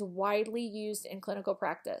anesthetic that is widely used in clinical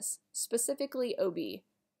practice, specifically OB.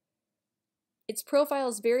 Its profile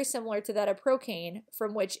is very similar to that of procaine,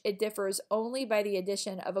 from which it differs only by the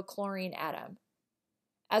addition of a chlorine atom.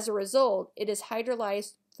 As a result, it is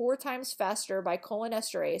hydrolyzed 4 times faster by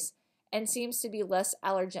cholinesterase and seems to be less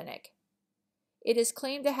allergenic. It is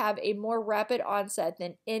claimed to have a more rapid onset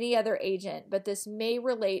than any other agent, but this may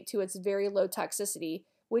relate to its very low toxicity,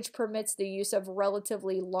 which permits the use of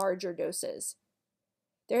relatively larger doses.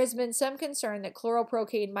 There has been some concern that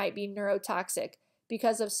chloroprocaine might be neurotoxic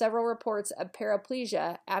because of several reports of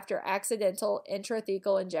paraplegia after accidental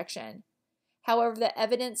intrathecal injection. However, the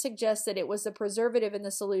evidence suggests that it was the preservative in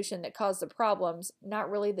the solution that caused the problems, not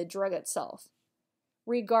really the drug itself.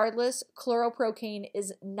 Regardless, chloroprocaine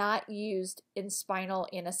is not used in spinal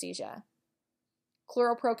anesthesia.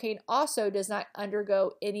 Chloroprocaine also does not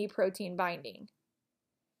undergo any protein binding.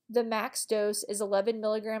 The max dose is 11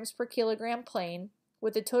 milligrams per kilogram plain,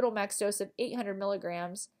 with a total max dose of 800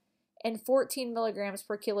 milligrams, and 14 milligrams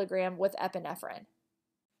per kilogram with epinephrine.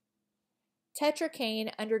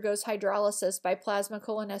 Tetracaine undergoes hydrolysis by plasma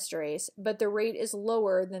cholinesterase, but the rate is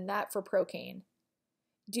lower than that for procaine.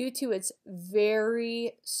 Due to its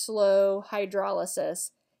very slow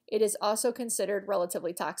hydrolysis, it is also considered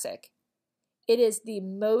relatively toxic. It is the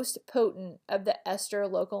most potent of the ester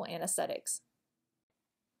local anesthetics.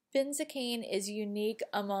 Benzocaine is unique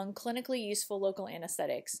among clinically useful local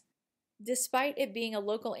anesthetics. Despite it being a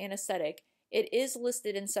local anesthetic, it is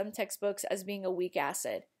listed in some textbooks as being a weak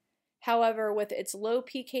acid. However, with its low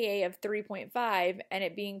pKa of 3.5 and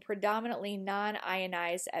it being predominantly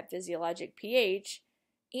non-ionized at physiologic pH,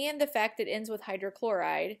 and the fact that it ends with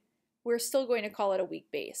hydrochloride, we're still going to call it a weak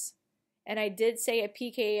base. And I did say a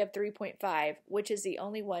pKa of 3.5, which is the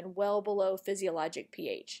only one well below physiologic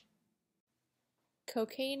pH.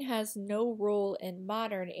 Cocaine has no role in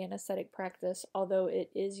modern anesthetic practice, although it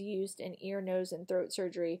is used in ear, nose, and throat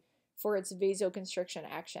surgery for its vasoconstriction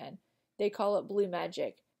action. They call it blue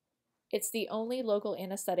magic. It's the only local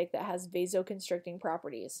anesthetic that has vasoconstricting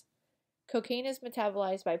properties. Cocaine is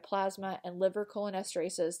metabolized by plasma and liver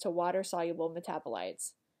cholinesterases to water-soluble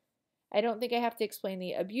metabolites. I don't think I have to explain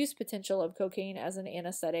the abuse potential of cocaine as an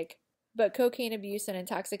anesthetic, but cocaine abuse and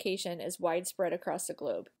intoxication is widespread across the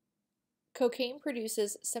globe. Cocaine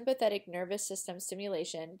produces sympathetic nervous system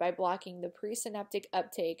stimulation by blocking the presynaptic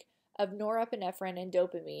uptake of norepinephrine and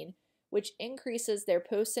dopamine, which increases their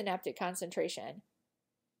postsynaptic concentration.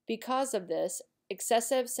 Because of this,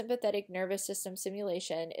 excessive sympathetic nervous system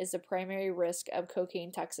stimulation is the primary risk of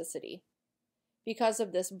cocaine toxicity. Because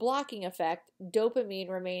of this blocking effect, dopamine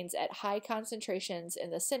remains at high concentrations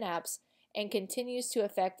in the synapse and continues to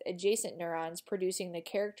affect adjacent neurons, producing the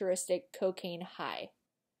characteristic cocaine high.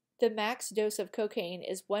 The max dose of cocaine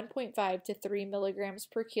is 1.5 to 3 milligrams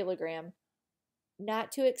per kilogram,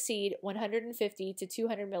 not to exceed 150 to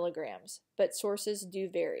 200 milligrams, but sources do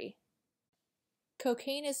vary.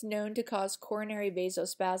 Cocaine is known to cause coronary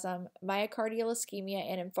vasospasm, myocardial ischemia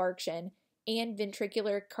and infarction, and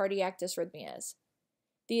ventricular cardiac dysrhythmias.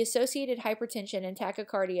 The associated hypertension and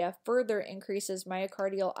tachycardia further increases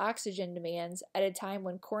myocardial oxygen demands at a time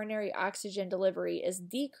when coronary oxygen delivery is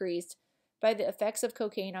decreased by the effects of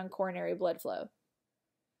cocaine on coronary blood flow.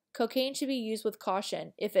 Cocaine should be used with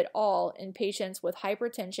caution, if at all, in patients with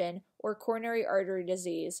hypertension or coronary artery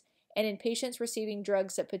disease, and in patients receiving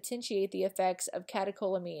drugs that potentiate the effects of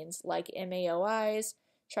catecholamines like MAOIs,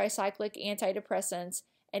 tricyclic antidepressants,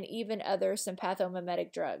 and even other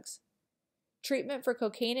sympathomimetic drugs. Treatment for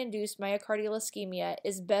cocaine-induced myocardial ischemia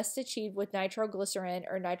is best achieved with nitroglycerin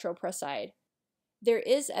or nitroprusside. There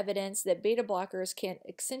is evidence that beta blockers can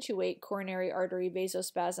accentuate coronary artery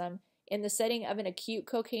vasospasm in the setting of an acute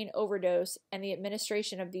cocaine overdose, and the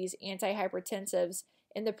administration of these antihypertensives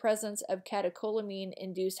in the presence of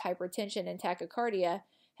catecholamine-induced hypertension and tachycardia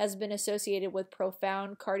has been associated with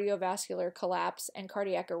profound cardiovascular collapse and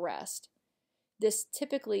cardiac arrest. This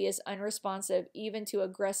typically is unresponsive even to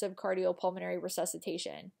aggressive cardiopulmonary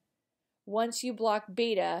resuscitation. Once you block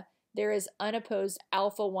beta, there is unopposed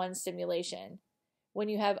alpha-1 stimulation. When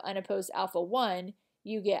you have unopposed alpha-1,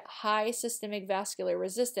 you get high systemic vascular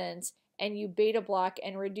resistance, and you beta block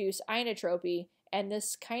and reduce inotropy, and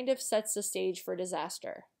this kind of sets the stage for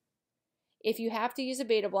disaster. If you have to use a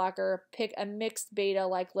beta blocker, pick a mixed beta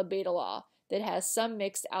like labetalol that has some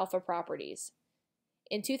mixed alpha properties.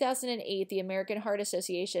 In 2008, the American Heart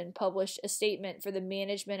Association published a statement for the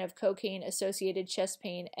management of cocaine-associated chest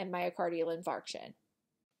pain and myocardial infarction.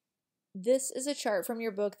 This is a chart from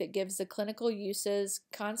your book that gives the clinical uses,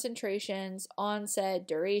 concentrations, onset,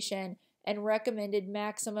 duration, and recommended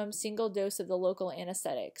maximum single dose of the local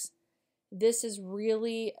anesthetics. This is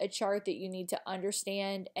really a chart that you need to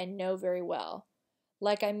understand and know very well.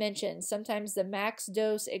 Like I mentioned, sometimes the max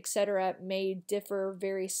dose, etc. may differ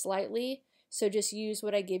very slightly, so just use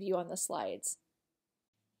what I give you on the slides.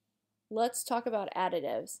 Let's talk about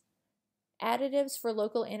additives. Additives for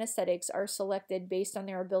local anesthetics are selected based on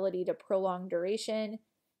their ability to prolong duration,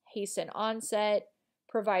 hasten onset,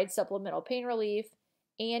 provide supplemental pain relief,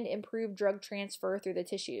 and improve drug transfer through the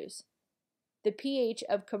tissues. The pH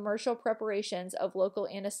of commercial preparations of local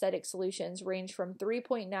anesthetic solutions range from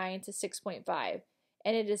 3.9 to 6.5,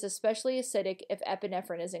 and it is especially acidic if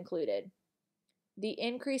epinephrine is included. The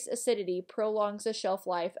increased acidity prolongs the shelf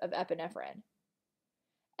life of epinephrine.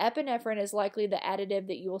 Epinephrine is likely the additive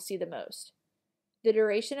that you will see the most. The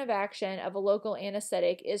duration of action of a local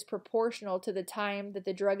anesthetic is proportional to the time that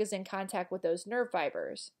the drug is in contact with those nerve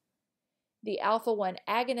fibers. The alpha-1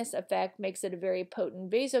 agonist effect makes it a very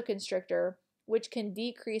potent vasoconstrictor, which can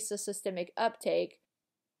decrease the systemic uptake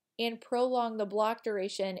and prolong the block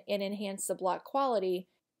duration and enhance the block quality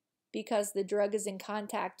because the drug is in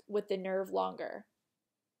contact with the nerve longer.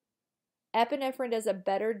 Epinephrine does a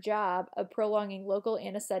better job of prolonging local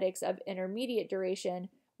anesthetics of intermediate duration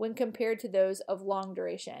when compared to those of long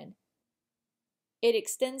duration. It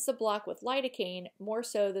extends the block with lidocaine more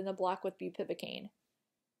so than the block with bupivacaine.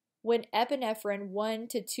 When epinephrine 1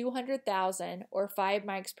 to 200,000 or 5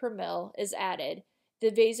 mics per mil is added,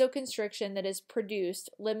 the vasoconstriction that is produced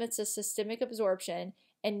limits the systemic absorption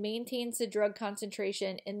and maintains the drug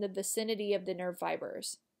concentration in the vicinity of the nerve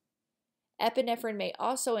fibers. Epinephrine may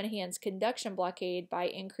also enhance conduction blockade by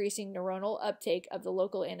increasing neuronal uptake of the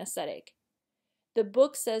local anesthetic. The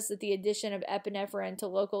book says that the addition of epinephrine to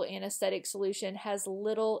local anesthetic solution has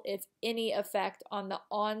little, if any, effect on the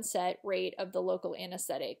onset rate of the local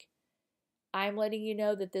anesthetic. I'm letting you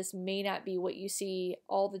know that this may not be what you see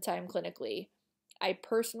all the time clinically. I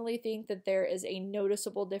personally think that there is a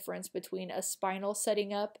noticeable difference between a spinal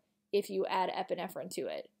setting up if you add epinephrine to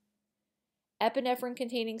it.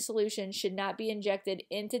 Epinephrine-containing solution should not be injected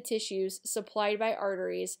into tissues supplied by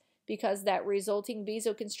arteries because that resulting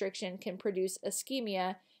vasoconstriction can produce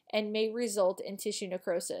ischemia and may result in tissue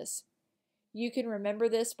necrosis. You can remember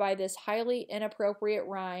this by this highly inappropriate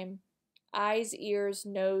rhyme: eyes, ears,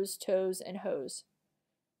 nose, toes, and hose.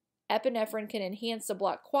 Epinephrine can enhance the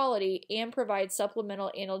block quality and provide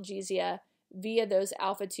supplemental analgesia via those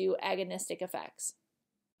alpha-2 agonistic effects.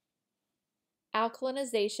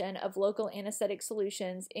 Alkalinization of local anesthetic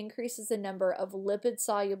solutions increases the number of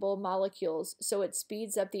lipid-soluble molecules, so it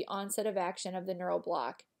speeds up the onset of action of the neural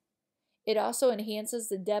block. It also enhances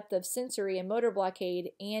the depth of sensory and motor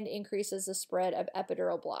blockade and increases the spread of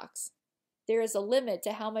epidural blocks. There is a limit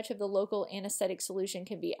to how much of the local anesthetic solution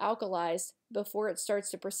can be alkalized before it starts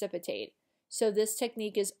to precipitate, so this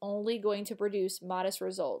technique is only going to produce modest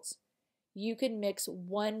results. You can mix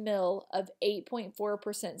 1 ml of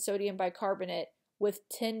 8.4% sodium bicarbonate with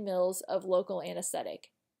 10 ml of local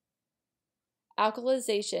anesthetic.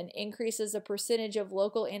 Alkalization increases the percentage of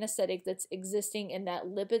local anesthetic that's existing in that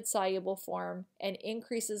lipid-soluble form and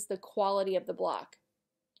increases the quality of the block.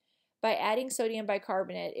 By adding sodium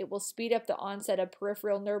bicarbonate, it will speed up the onset of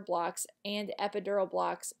peripheral nerve blocks and epidural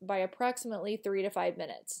blocks by approximately 3 to 5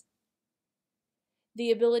 minutes. The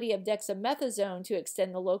ability of dexamethasone to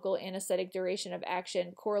extend the local anesthetic duration of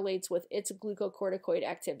action correlates with its glucocorticoid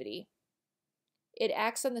activity. It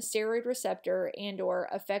acts on the steroid receptor and/or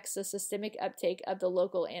affects the systemic uptake of the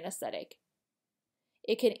local anesthetic.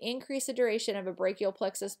 It can increase the duration of a brachial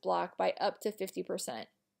plexus block by up to 50%.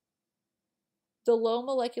 The low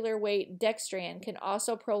molecular weight dextran can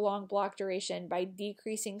also prolong block duration by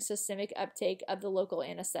decreasing systemic uptake of the local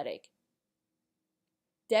anesthetic.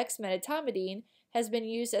 Dexmedetomidine has been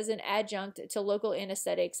used as an adjunct to local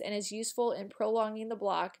anesthetics and is useful in prolonging the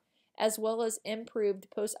block as well as improved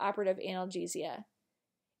postoperative analgesia.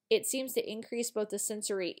 It seems to increase both the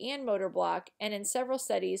sensory and motor block, and in several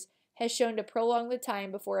studies has shown to prolong the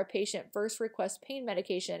time before a patient first requests pain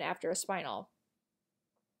medication after a spinal.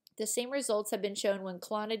 The same results have been shown when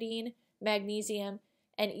clonidine, magnesium,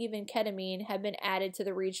 and even ketamine have been added to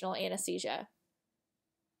the regional anesthesia.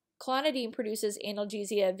 Clonidine produces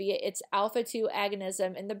analgesia via its alpha-2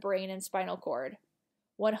 agonism in the brain and spinal cord.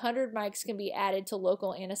 100 mics can be added to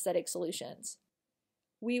local anesthetic solutions.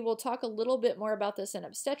 We will talk a little bit more about this in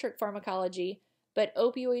obstetric pharmacology, but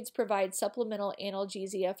opioids provide supplemental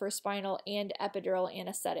analgesia for spinal and epidural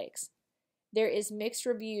anesthetics. There is mixed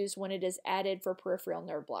reviews when it is added for peripheral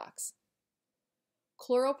nerve blocks.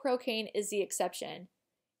 Chloroprocaine is the exception.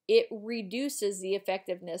 It reduces the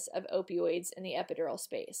effectiveness of opioids in the epidural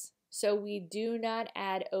space, so we do not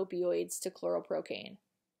add opioids to chloroprocaine.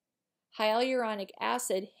 Hyaluronic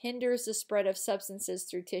acid hinders the spread of substances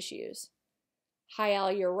through tissues.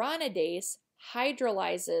 Hyaluronidase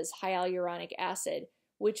hydrolyzes hyaluronic acid,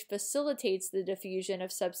 which facilitates the diffusion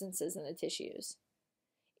of substances in the tissues.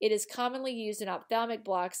 It is commonly used in ophthalmic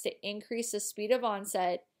blocks to increase the speed of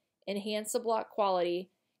onset, enhance the block quality,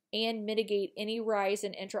 and mitigate any rise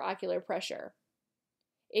in intraocular pressure.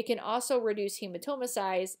 It can also reduce hematoma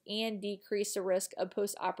size and decrease the risk of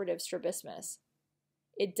postoperative strabismus.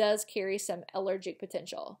 It does carry some allergic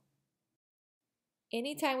potential.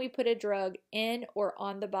 Anytime we put a drug in or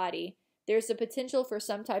on the body, there's the potential for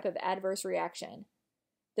some type of adverse reaction.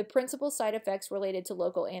 The principal side effects related to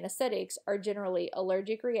local anesthetics are generally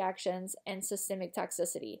allergic reactions and systemic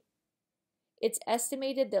toxicity. It's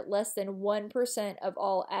estimated that less than 1% of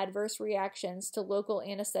all adverse reactions to local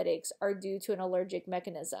anesthetics are due to an allergic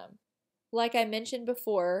mechanism. Like I mentioned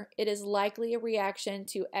before, it is likely a reaction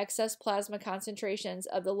to excess plasma concentrations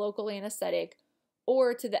of the local anesthetic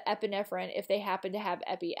or to the epinephrine if they happen to have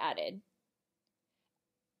epi added.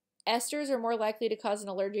 Esters are more likely to cause an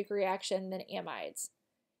allergic reaction than amides.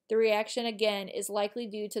 The reaction, again, is likely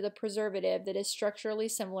due to the preservative that is structurally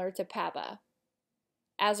similar to PABA.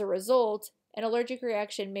 As a result, an allergic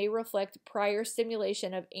reaction may reflect prior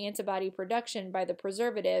stimulation of antibody production by the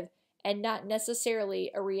preservative and not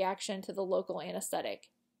necessarily a reaction to the local anesthetic.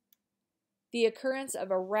 The occurrence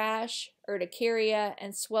of a rash, urticaria,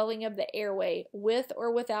 and swelling of the airway with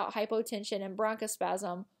or without hypotension and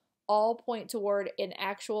bronchospasm all point toward an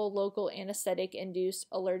actual local anesthetic-induced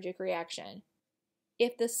allergic reaction.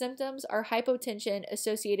 If the symptoms are hypotension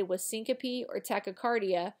associated with syncope or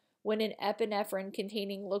tachycardia when an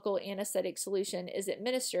epinephrine-containing local anesthetic solution is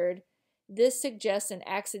administered, this suggests an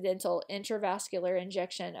accidental intravascular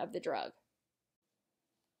injection of the drug.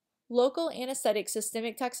 Local anesthetic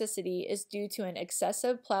systemic toxicity is due to an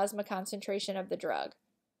excessive plasma concentration of the drug.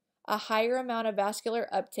 A higher amount of vascular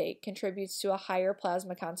uptake contributes to a higher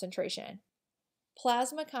plasma concentration.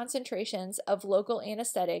 Plasma concentrations of local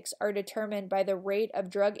anesthetics are determined by the rate of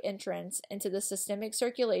drug entrance into the systemic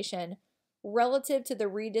circulation relative to the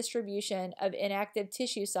redistribution of inactive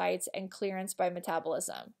tissue sites and clearance by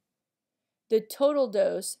metabolism. The total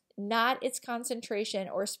dose, not its concentration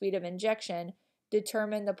or speed of injection,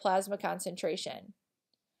 determine the plasma concentration.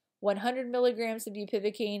 100 milligrams of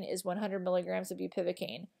bupivacaine is 100 milligrams of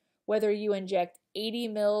bupivacaine, whether you inject 80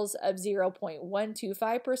 mils of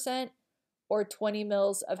 0.125% or 20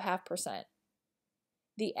 mils of 0.5%.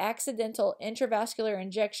 The accidental intravascular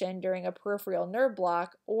injection during a peripheral nerve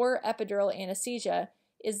block or epidural anesthesia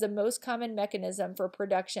is the most common mechanism for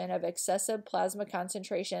production of excessive plasma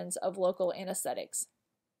concentrations of local anesthetics.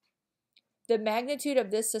 The magnitude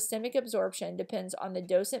of this systemic absorption depends on the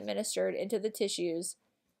dose administered into the tissues,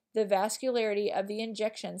 the vascularity of the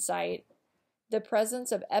injection site, the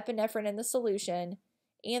presence of epinephrine in the solution,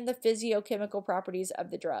 and the physiochemical properties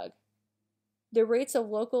of the drug. The rates of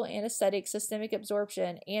local anesthetic systemic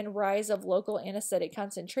absorption and rise of local anesthetic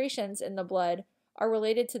concentrations in the blood are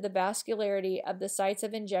related to the vascularity of the sites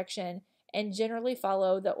of injection and generally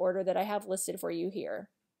follow the order that I have listed for you here.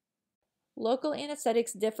 Local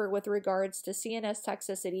anesthetics differ with regards to CNS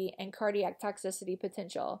toxicity and cardiac toxicity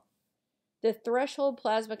potential. The threshold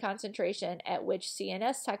plasma concentration at which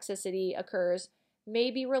CNS toxicity occurs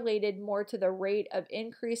may be related more to the rate of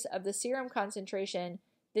increase of the serum concentration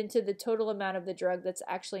than to the total amount of the drug that's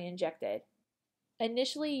actually injected.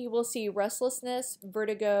 Initially, you will see restlessness,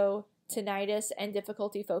 vertigo, tinnitus, and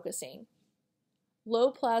difficulty focusing.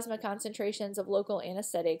 Low plasma concentrations of local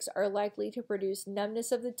anesthetics are likely to produce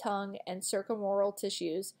numbness of the tongue and circumoral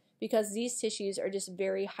tissues because these tissues are just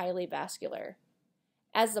very highly vascular.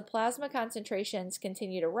 As the plasma concentrations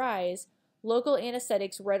continue to rise, local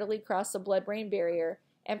anesthetics readily cross the blood-brain barrier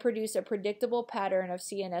and produce a predictable pattern of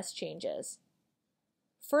CNS changes.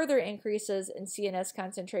 Further increases in CNS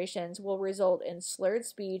concentrations will result in slurred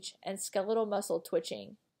speech and skeletal muscle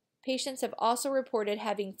twitching. Patients have also reported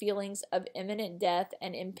having feelings of imminent death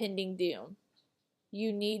and impending doom.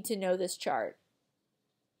 You need to know this chart.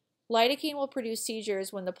 Lidocaine will produce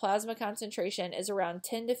seizures when the plasma concentration is around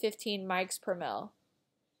 10 to 15 mics per mil.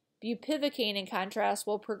 Bupivacaine, in contrast,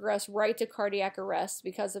 will progress right to cardiac arrest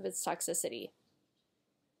because of its toxicity.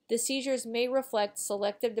 The seizures may reflect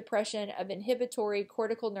selective depression of inhibitory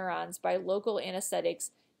cortical neurons by local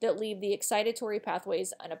anesthetics that leave the excitatory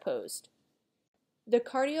pathways unopposed. The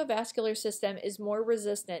cardiovascular system is more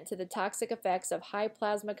resistant to the toxic effects of high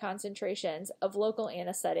plasma concentrations of local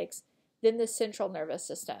anesthetics than the central nervous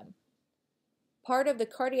system. Part of the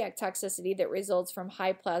cardiac toxicity that results from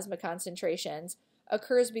high plasma concentrations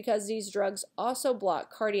occurs because these drugs also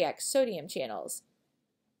block cardiac sodium channels.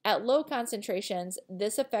 At low concentrations,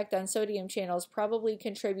 this effect on sodium channels probably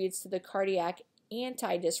contributes to the cardiac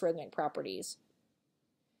anti-dysrhythmic properties.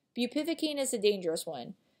 Bupivacaine is a dangerous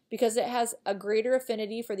one because it has a greater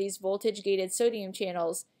affinity for these voltage-gated sodium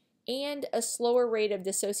channels and a slower rate of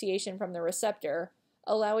dissociation from the receptor,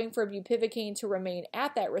 allowing for bupivacaine to remain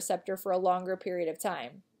at that receptor for a longer period of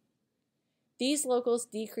time. These locals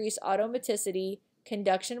decrease automaticity,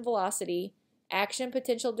 conduction velocity, action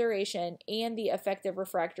potential duration, and the effective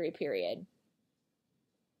refractory period.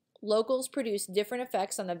 Locals produce different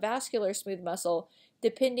effects on the vascular smooth muscle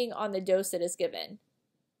depending on the dose that is given.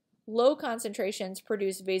 Low concentrations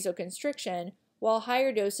produce vasoconstriction, while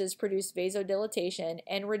higher doses produce vasodilatation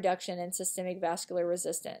and reduction in systemic vascular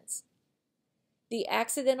resistance. The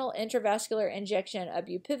accidental intravascular injection of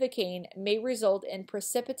bupivacaine may result in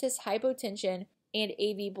precipitous hypotension and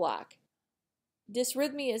AV block.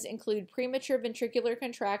 Dysrhythmias include premature ventricular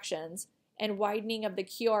contractions and widening of the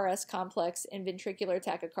QRS complex in ventricular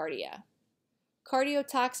tachycardia.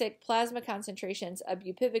 Cardiotoxic plasma concentrations of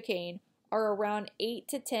bupivacaine are around 8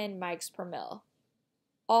 to 10 mics per mil.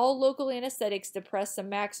 All local anesthetics depress the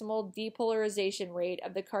maximal depolarization rate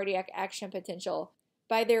of the cardiac action potential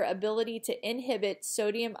by their ability to inhibit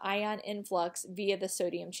sodium ion influx via the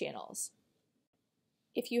sodium channels.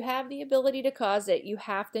 If you have the ability to cause it, you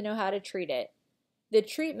have to know how to treat it. The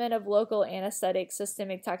treatment of local anesthetic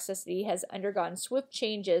systemic toxicity has undergone swift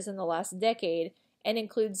changes in the last decade and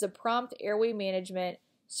includes the prompt airway management,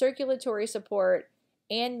 circulatory support,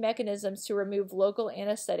 and mechanisms to remove local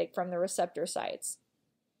anesthetic from the receptor sites.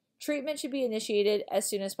 Treatment should be initiated as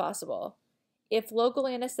soon as possible. If local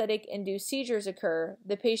anesthetic-induced seizures occur,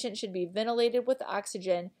 the patient should be ventilated with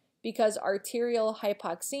oxygen because arterial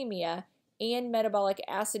hypoxemia and metabolic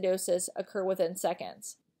acidosis occur within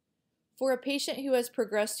seconds. For a patient who has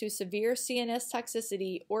progressed to severe CNS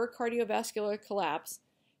toxicity or cardiovascular collapse,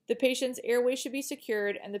 the patient's airway should be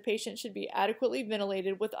secured and the patient should be adequately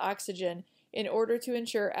ventilated with oxygen in order to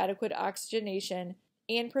ensure adequate oxygenation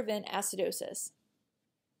and prevent acidosis.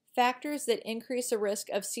 Factors that increase the risk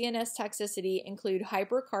of CNS toxicity include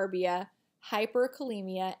hypercarbia,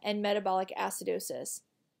 hyperkalemia, and metabolic acidosis.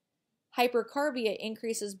 Hypercarbia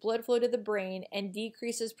increases blood flow to the brain and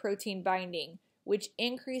decreases protein binding, which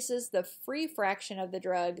increases the free fraction of the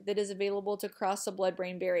drug that is available to cross the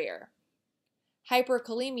blood-brain barrier.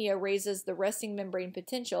 Hyperkalemia raises the resting membrane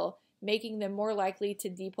potential, making them more likely to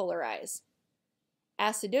depolarize.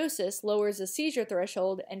 Acidosis lowers the seizure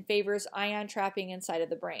threshold and favors ion trapping inside of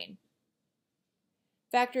the brain.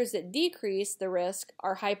 Factors that decrease the risk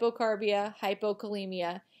are hypocarbia,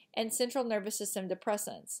 hypokalemia, and central nervous system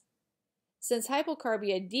depressants. Since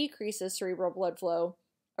hypocarbia decreases cerebral blood flow,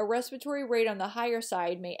 a respiratory rate on the higher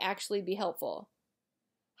side may actually be helpful.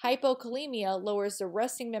 Hypokalemia lowers the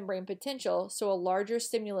resting membrane potential, so a larger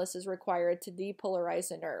stimulus is required to depolarize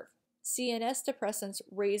the nerve. CNS depressants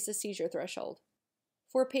raise the seizure threshold.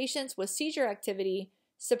 For patients with seizure activity,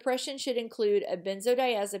 suppression should include a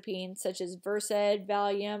benzodiazepine such as Versed,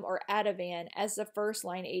 Valium, or Ativan as the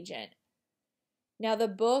first-line agent. Now, the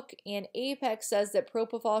book and APEX says that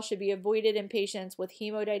propofol should be avoided in patients with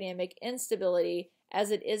hemodynamic instability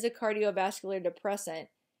as it is a cardiovascular depressant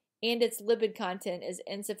and its lipid content is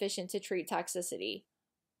insufficient to treat toxicity.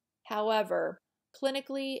 However,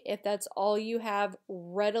 clinically, if that's all you have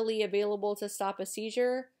readily available to stop a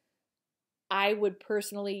seizure, I would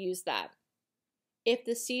personally use that. If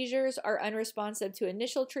the seizures are unresponsive to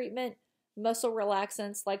initial treatment, muscle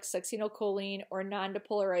relaxants like succinylcholine or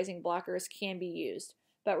non-depolarizing blockers can be used,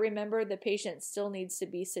 but remember the patient still needs to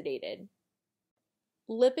be sedated.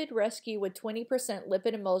 Lipid rescue with 20%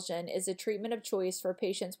 lipid emulsion is a treatment of choice for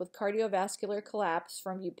patients with cardiovascular collapse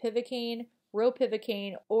from bupivacaine,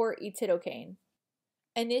 ropivacaine, or etidocaine.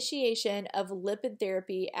 Initiation of lipid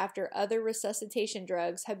therapy after other resuscitation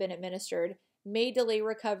drugs have been administered may delay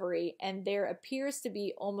recovery, and there appears to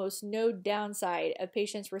be almost no downside of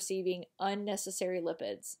patients receiving unnecessary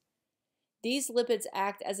lipids. These lipids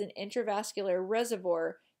act as an intravascular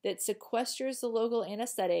reservoir that sequesters the local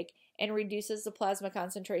anesthetic and reduces the plasma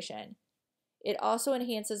concentration. It also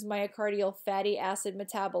enhances myocardial fatty acid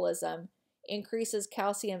metabolism, increases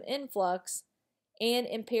calcium influx, and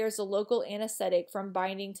impairs the local anesthetic from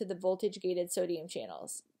binding to the voltage-gated sodium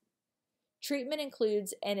channels. Treatment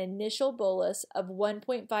includes an initial bolus of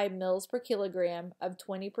 1.5 mils per kilogram of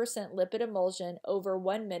 20% lipid emulsion over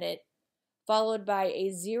 1 minute, followed by a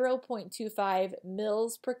 0.25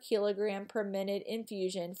 mils per kilogram per minute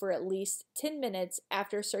infusion for at least 10 minutes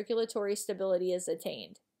after circulatory stability is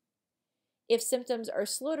attained. If symptoms are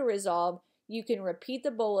slow to resolve, you can repeat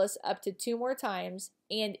the bolus up to 2 more times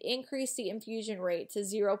and increase the infusion rate to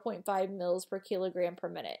 0.5 mils per kilogram per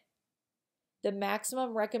minute. The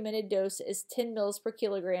maximum recommended dose is 10 mils per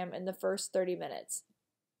kilogram in the first 30 minutes.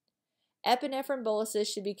 Epinephrine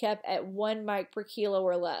boluses should be kept at 1 mic per kilo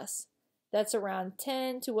or less. That's around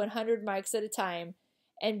 10 to 100 mics at a time,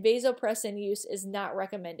 and vasopressin use is not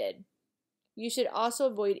recommended. You should also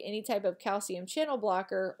avoid any type of calcium channel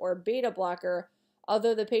blocker or beta blocker,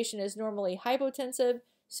 although the patient is normally hypotensive,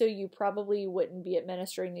 so you probably wouldn't be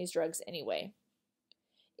administering these drugs anyway.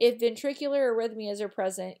 If ventricular arrhythmias are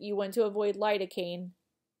present, you want to avoid lidocaine,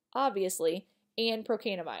 obviously, and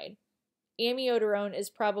procainamide. Amiodarone is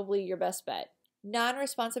probably your best bet.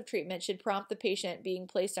 Non-responsive treatment should prompt the patient being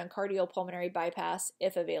placed on cardiopulmonary bypass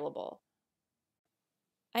if available.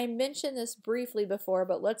 I mentioned this briefly before,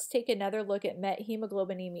 but let's take another look at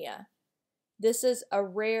methemoglobinemia. This is a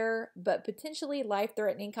rare but potentially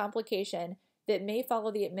life-threatening complication that may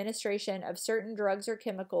follow the administration of certain drugs or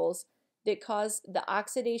chemicals that cause the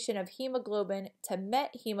oxidation of hemoglobin to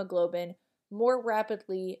methemoglobin more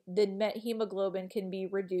rapidly than methemoglobin can be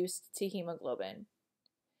reduced to hemoglobin.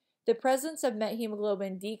 The presence of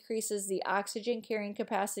methemoglobin decreases the oxygen carrying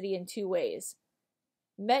capacity in two ways.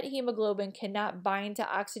 Methemoglobin cannot bind to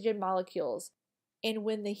oxygen molecules, and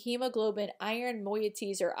when the hemoglobin iron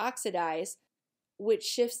moieties are oxidized, which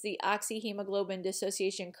shifts the oxyhemoglobin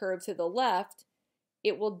dissociation curve to the left,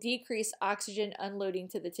 it will decrease oxygen unloading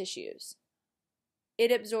to the tissues.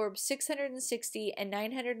 It absorbs 660 and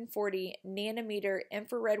 940 nanometer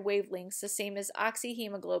infrared wavelengths, the same as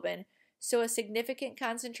oxyhemoglobin, so a significant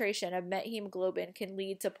concentration of methemoglobin can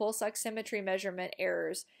lead to pulse oximetry measurement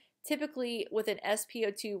errors, typically with an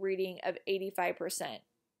SpO2 reading of 85%.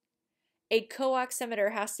 A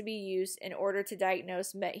co-oximeter has to be used in order to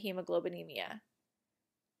diagnose methemoglobinemia.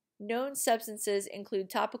 Known substances include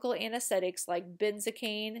topical anesthetics like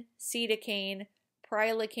benzocaine, lidocaine,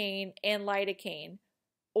 prilocaine, and lidocaine,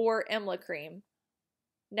 or Emla-cream,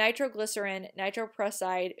 nitroglycerin,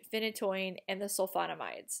 nitroprusside, phenytoin, and the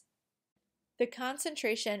sulfonamides. The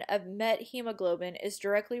concentration of methemoglobin is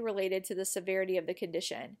directly related to the severity of the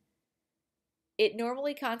condition. It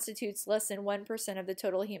normally constitutes less than 1% of the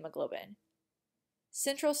total hemoglobin.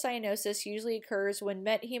 Central cyanosis usually occurs when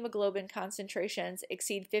methemoglobin concentrations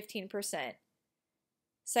exceed 15%.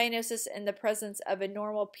 Cyanosis in the presence of a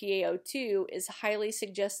normal PaO2 is highly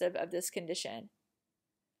suggestive of this condition.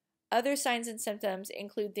 Other signs and symptoms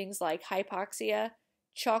include things like hypoxia,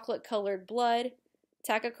 chocolate-colored blood,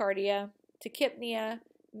 tachycardia, tachypnea,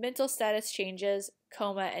 mental status changes,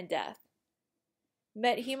 coma, and death.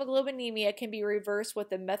 Methemoglobinemia can be reversed with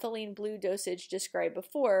the methylene blue dosage described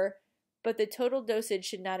before, but the total dosage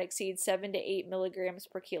should not exceed 7 to 8 milligrams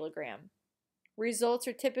per kilogram. Results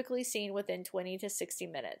are typically seen within 20 to 60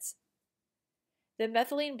 minutes. The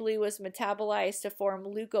methylene blue is metabolized to form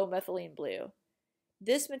leukomethylene blue.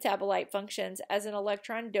 This metabolite functions as an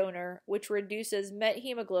electron donor, which reduces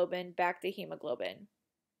methemoglobin back to hemoglobin.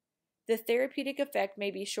 The therapeutic effect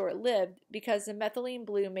may be short-lived because the methylene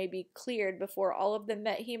blue may be cleared before all of the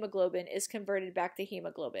methemoglobin is converted back to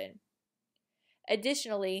hemoglobin.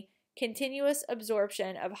 Additionally, continuous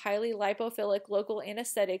absorption of highly lipophilic local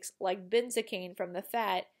anesthetics like benzocaine from the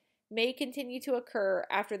fat may continue to occur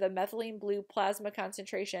after the methylene blue plasma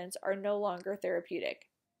concentrations are no longer therapeutic.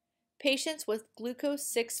 Patients with glucose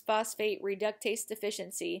 6-phosphate reductase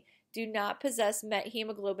deficiency do not possess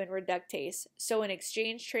methemoglobin reductase, so an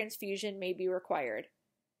exchange transfusion may be required.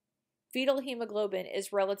 Fetal hemoglobin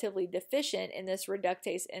is relatively deficient in this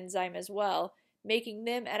reductase enzyme as well, making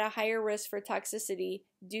them at a higher risk for toxicity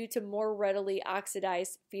due to more readily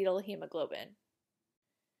oxidized fetal hemoglobin.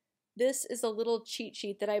 This is a little cheat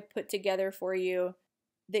sheet that I put together for you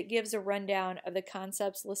that gives a rundown of the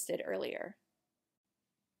concepts listed earlier.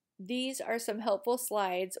 These are some helpful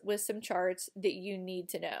slides with some charts that you need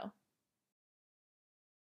to know.